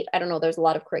 maybe 8. I don't know. There's a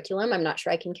lot of curriculum. I'm not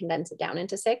sure I can condense it down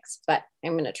into 6, but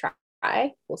I'm going to try.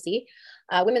 We'll see.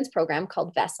 Women's program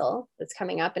called Vessel that's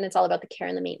coming up. And it's all about the care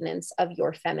and the maintenance of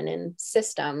your feminine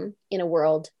system in a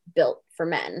world built for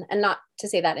men. And not to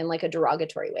say that in like a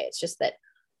derogatory way. It's just that,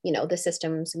 you know, the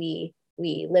systems we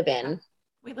live in.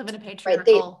 We live in a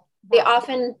patriarchal world. They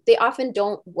often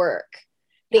don't work.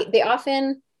 They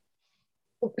often,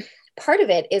 part of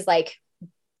it is like,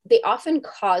 they often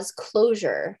cause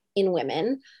closure in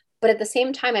women, but at the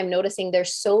same time, I'm noticing they're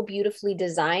so beautifully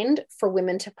designed for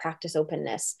women to practice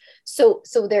openness. So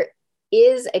there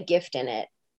is a gift in it,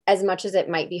 as much as it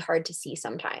might be hard to see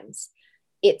sometimes.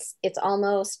 It's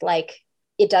almost like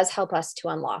it does help us to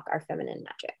unlock our feminine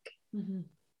magic. Mm-hmm.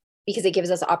 Because it gives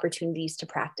us opportunities to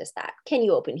practice that. Can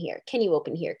you open here? Can you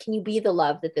open here? Can you be the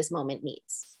love that this moment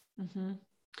needs? Mm-hmm.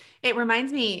 It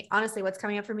reminds me, honestly, what's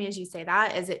coming up for me as you say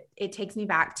that is it takes me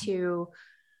back to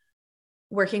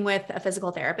working with a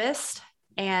physical therapist.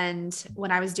 And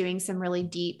when I was doing some really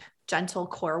deep, gentle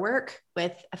core work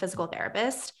with a physical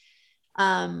therapist,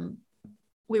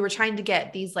 we were trying to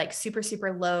get these like super,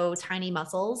 super low, tiny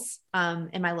muscles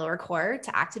in my lower core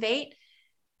to activate.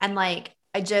 And like,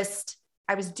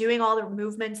 I was doing all the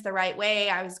movements the right way.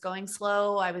 I was going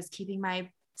slow. I was keeping my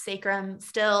sacrum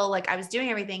still. Like I was doing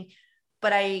everything,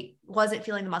 but I wasn't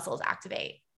feeling the muscles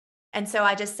activate. And so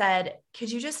I just said, could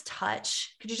you just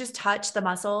touch the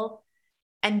muscle?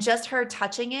 And just her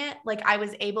touching it, like I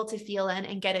was able to feel in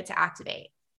and get it to activate.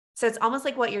 So it's almost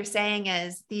like what you're saying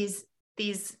is these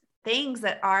things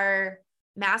that are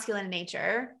masculine in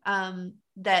nature,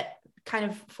 that kind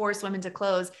of force women to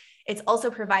close. It's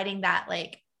also providing that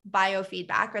like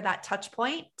biofeedback or that touch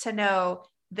point to know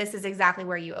this is exactly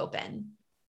where you open.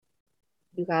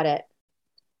 You got it.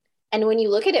 And when you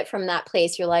look at it from that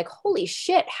place, you're like, holy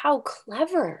shit, how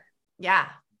clever. Yeah.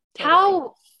 Totally.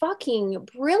 How fucking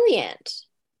brilliant.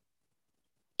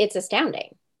 It's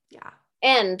astounding. Yeah.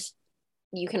 And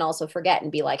you can also forget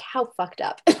and be like, how fucked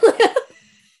up.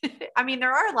 I mean,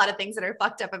 there are a lot of things that are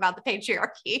fucked up about the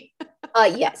patriarchy.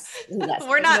 Yes.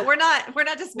 We're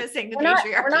not dismissing the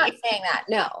patriarchy. We're not saying that.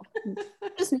 No.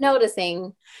 Just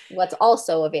noticing what's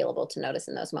also available to notice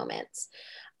in those moments.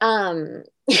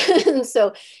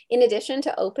 So in addition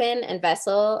to Open and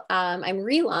Vessel, I'm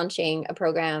relaunching a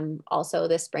program also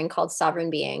this spring called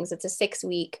Sovereign Beings. It's a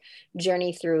 6-week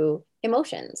journey through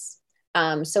emotions.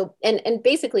 So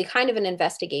basically kind of an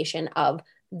investigation of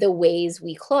the ways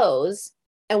we close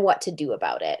and what to do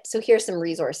about it. So here's some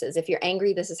resources. If you're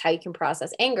angry, this is how you can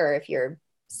process anger. If you're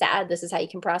sad, this is how you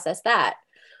can process that.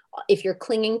 If you're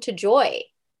clinging to joy,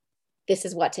 this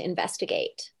is what to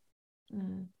investigate.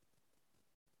 Mm.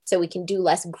 So we can do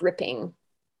less gripping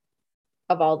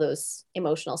of all those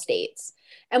emotional states.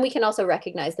 And we can also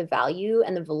recognize the value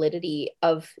and the validity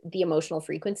of the emotional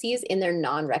frequencies in their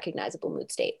non-recognizable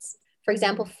mood states. For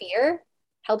example, fear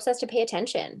helps us to pay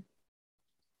attention.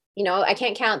 You know, I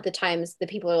can't count the times that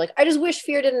people are like, I just wish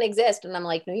fear didn't exist. And I'm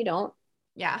like, no, you don't.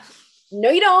 Yeah. No,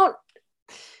 you don't.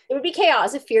 It would be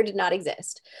chaos if fear did not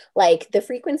exist. Like the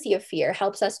frequency of fear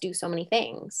helps us do so many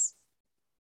things,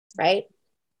 right?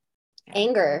 Yeah.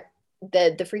 Anger,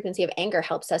 the frequency of anger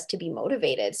helps us to be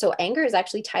motivated. So anger is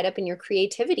actually tied up in your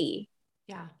creativity.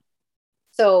 Yeah.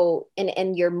 So,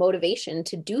 and your motivation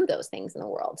to do those things in the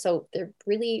world. So they're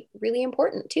really, really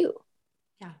important too.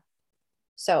 Yeah.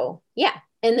 So yeah.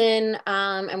 And then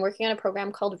I'm working on a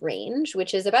program called Range,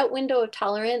 which is about window of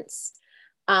tolerance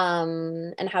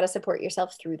and how to support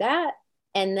yourself through that.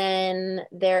 And then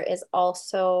there is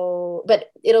also, but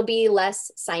it'll be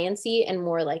less sciencey and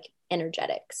more like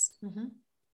energetics. Mm-hmm.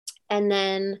 And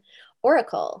then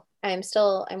Oracle. I'm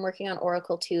working on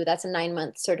Oracle too. That's a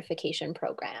 9-month certification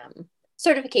program.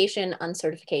 Certification,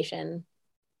 uncertification,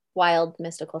 wild,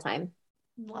 mystical time.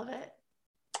 Love it.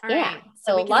 All right.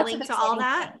 So we can link to all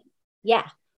that. Yeah.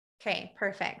 Okay,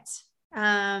 perfect.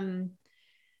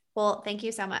 Well, thank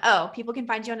you so much. Oh, people can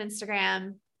find you on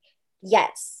Instagram.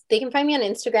 Yes, they can find me on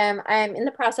Instagram. I'm in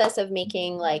the process of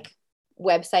making like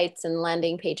websites and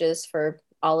landing pages for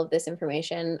all of this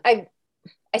information. I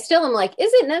still am like,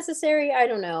 is it necessary? I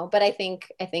don't know. But I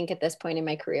think at this point in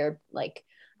my career, like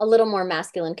a little more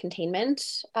masculine containment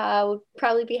would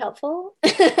probably be helpful.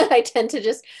 I tend to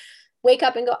just wake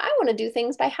up and go, I want to do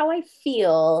things by how I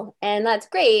feel. And that's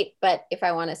great. But if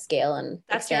I want to scale and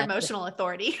that's expand, your emotional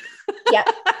authority. yeah,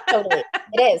 totally.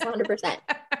 It is 100%.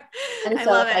 And I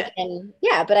so love if it. I can,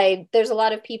 yeah, but there's a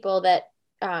lot of people that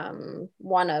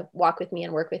want to walk with me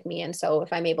and work with me. And so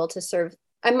if I'm able to serve,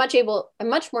 I'm much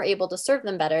more able to serve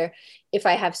them better if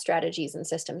I have strategies and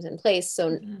systems in place.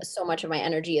 So so much of my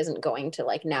energy isn't going to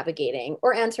like navigating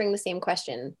or answering the same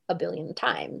question a billion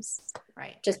times.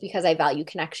 Right. Just because I value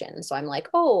connection. So I'm like,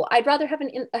 oh, I'd rather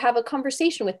have a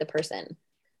conversation with the person,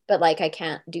 but like I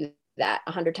can't do that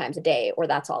 100 times a day, or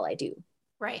that's all I do.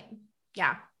 Right.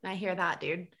 Yeah. I hear that,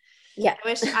 dude. Yeah.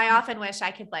 I often wish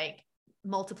I could like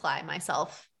multiply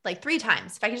myself like 3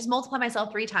 times. If I could just multiply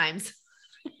myself 3 times,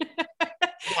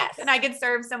 yes. then I could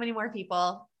serve so many more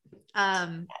people.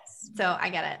 Yes. So I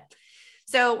get it.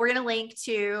 So we're going to link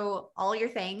to all your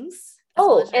things.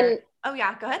 Oh, and oh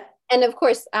yeah, go ahead. And of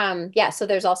course, so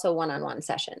there's also one-on-one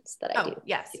sessions that I do.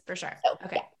 Yes, for sure. So,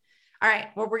 okay. Yeah. All right.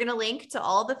 Well, we're going to link to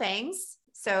all the things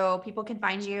so people can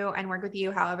find you and work with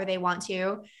you however they want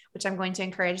to, which I'm going to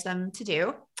encourage them to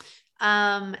do.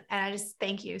 And I just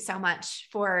thank you so much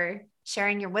for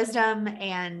sharing your wisdom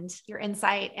and your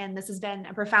insight. And this has been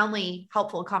a profoundly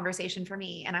helpful conversation for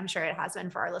me. And I'm sure it has been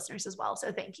for our listeners as well.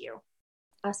 So thank you.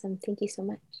 Awesome. Thank you so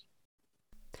much.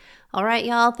 All right,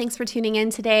 y'all. Thanks for tuning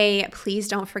in today. Please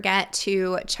don't forget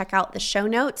to check out the show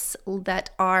notes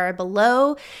that are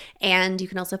below. And you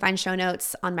can also find show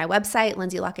notes on my website,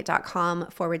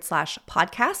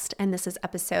 lindsaylockett.com/podcast. And this is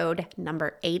episode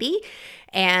number 80.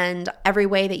 And every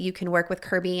way that you can work with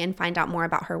Kirby and find out more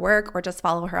about her work or just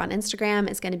follow her on Instagram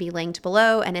is going to be linked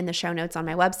below and in the show notes on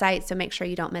my website. So make sure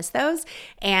you don't miss those.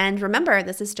 And remember,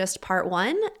 this is just part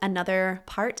 1. Another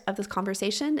part of this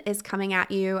conversation is coming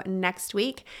at you next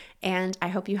week. And I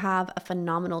hope you have a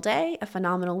phenomenal day, a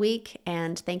phenomenal week,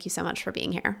 and thank you so much for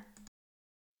being here.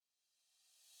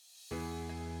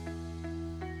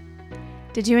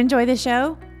 Did you enjoy the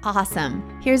show?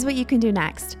 Awesome. Here's what you can do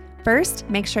next. First,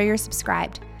 make sure you're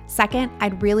subscribed. Second,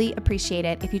 I'd really appreciate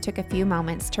it if you took a few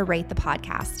moments to rate the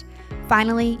podcast.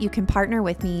 Finally, you can partner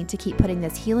with me to keep putting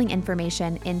this healing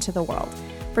information into the world.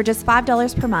 For just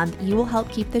 $5 per month, you will help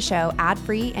keep the show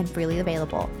ad-free and freely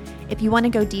available. If you want to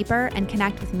go deeper and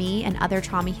connect with me and other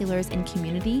trauma healers in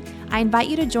community, I invite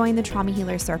you to join the Trauma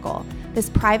Healer Circle. This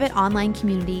private online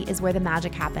community is where the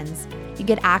magic happens. You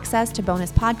get access to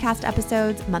bonus podcast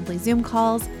episodes, monthly Zoom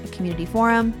calls, a community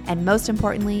forum, and most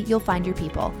importantly, you'll find your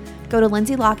people. Go to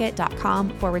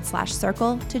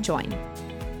lindsaylockett.com/circle to join.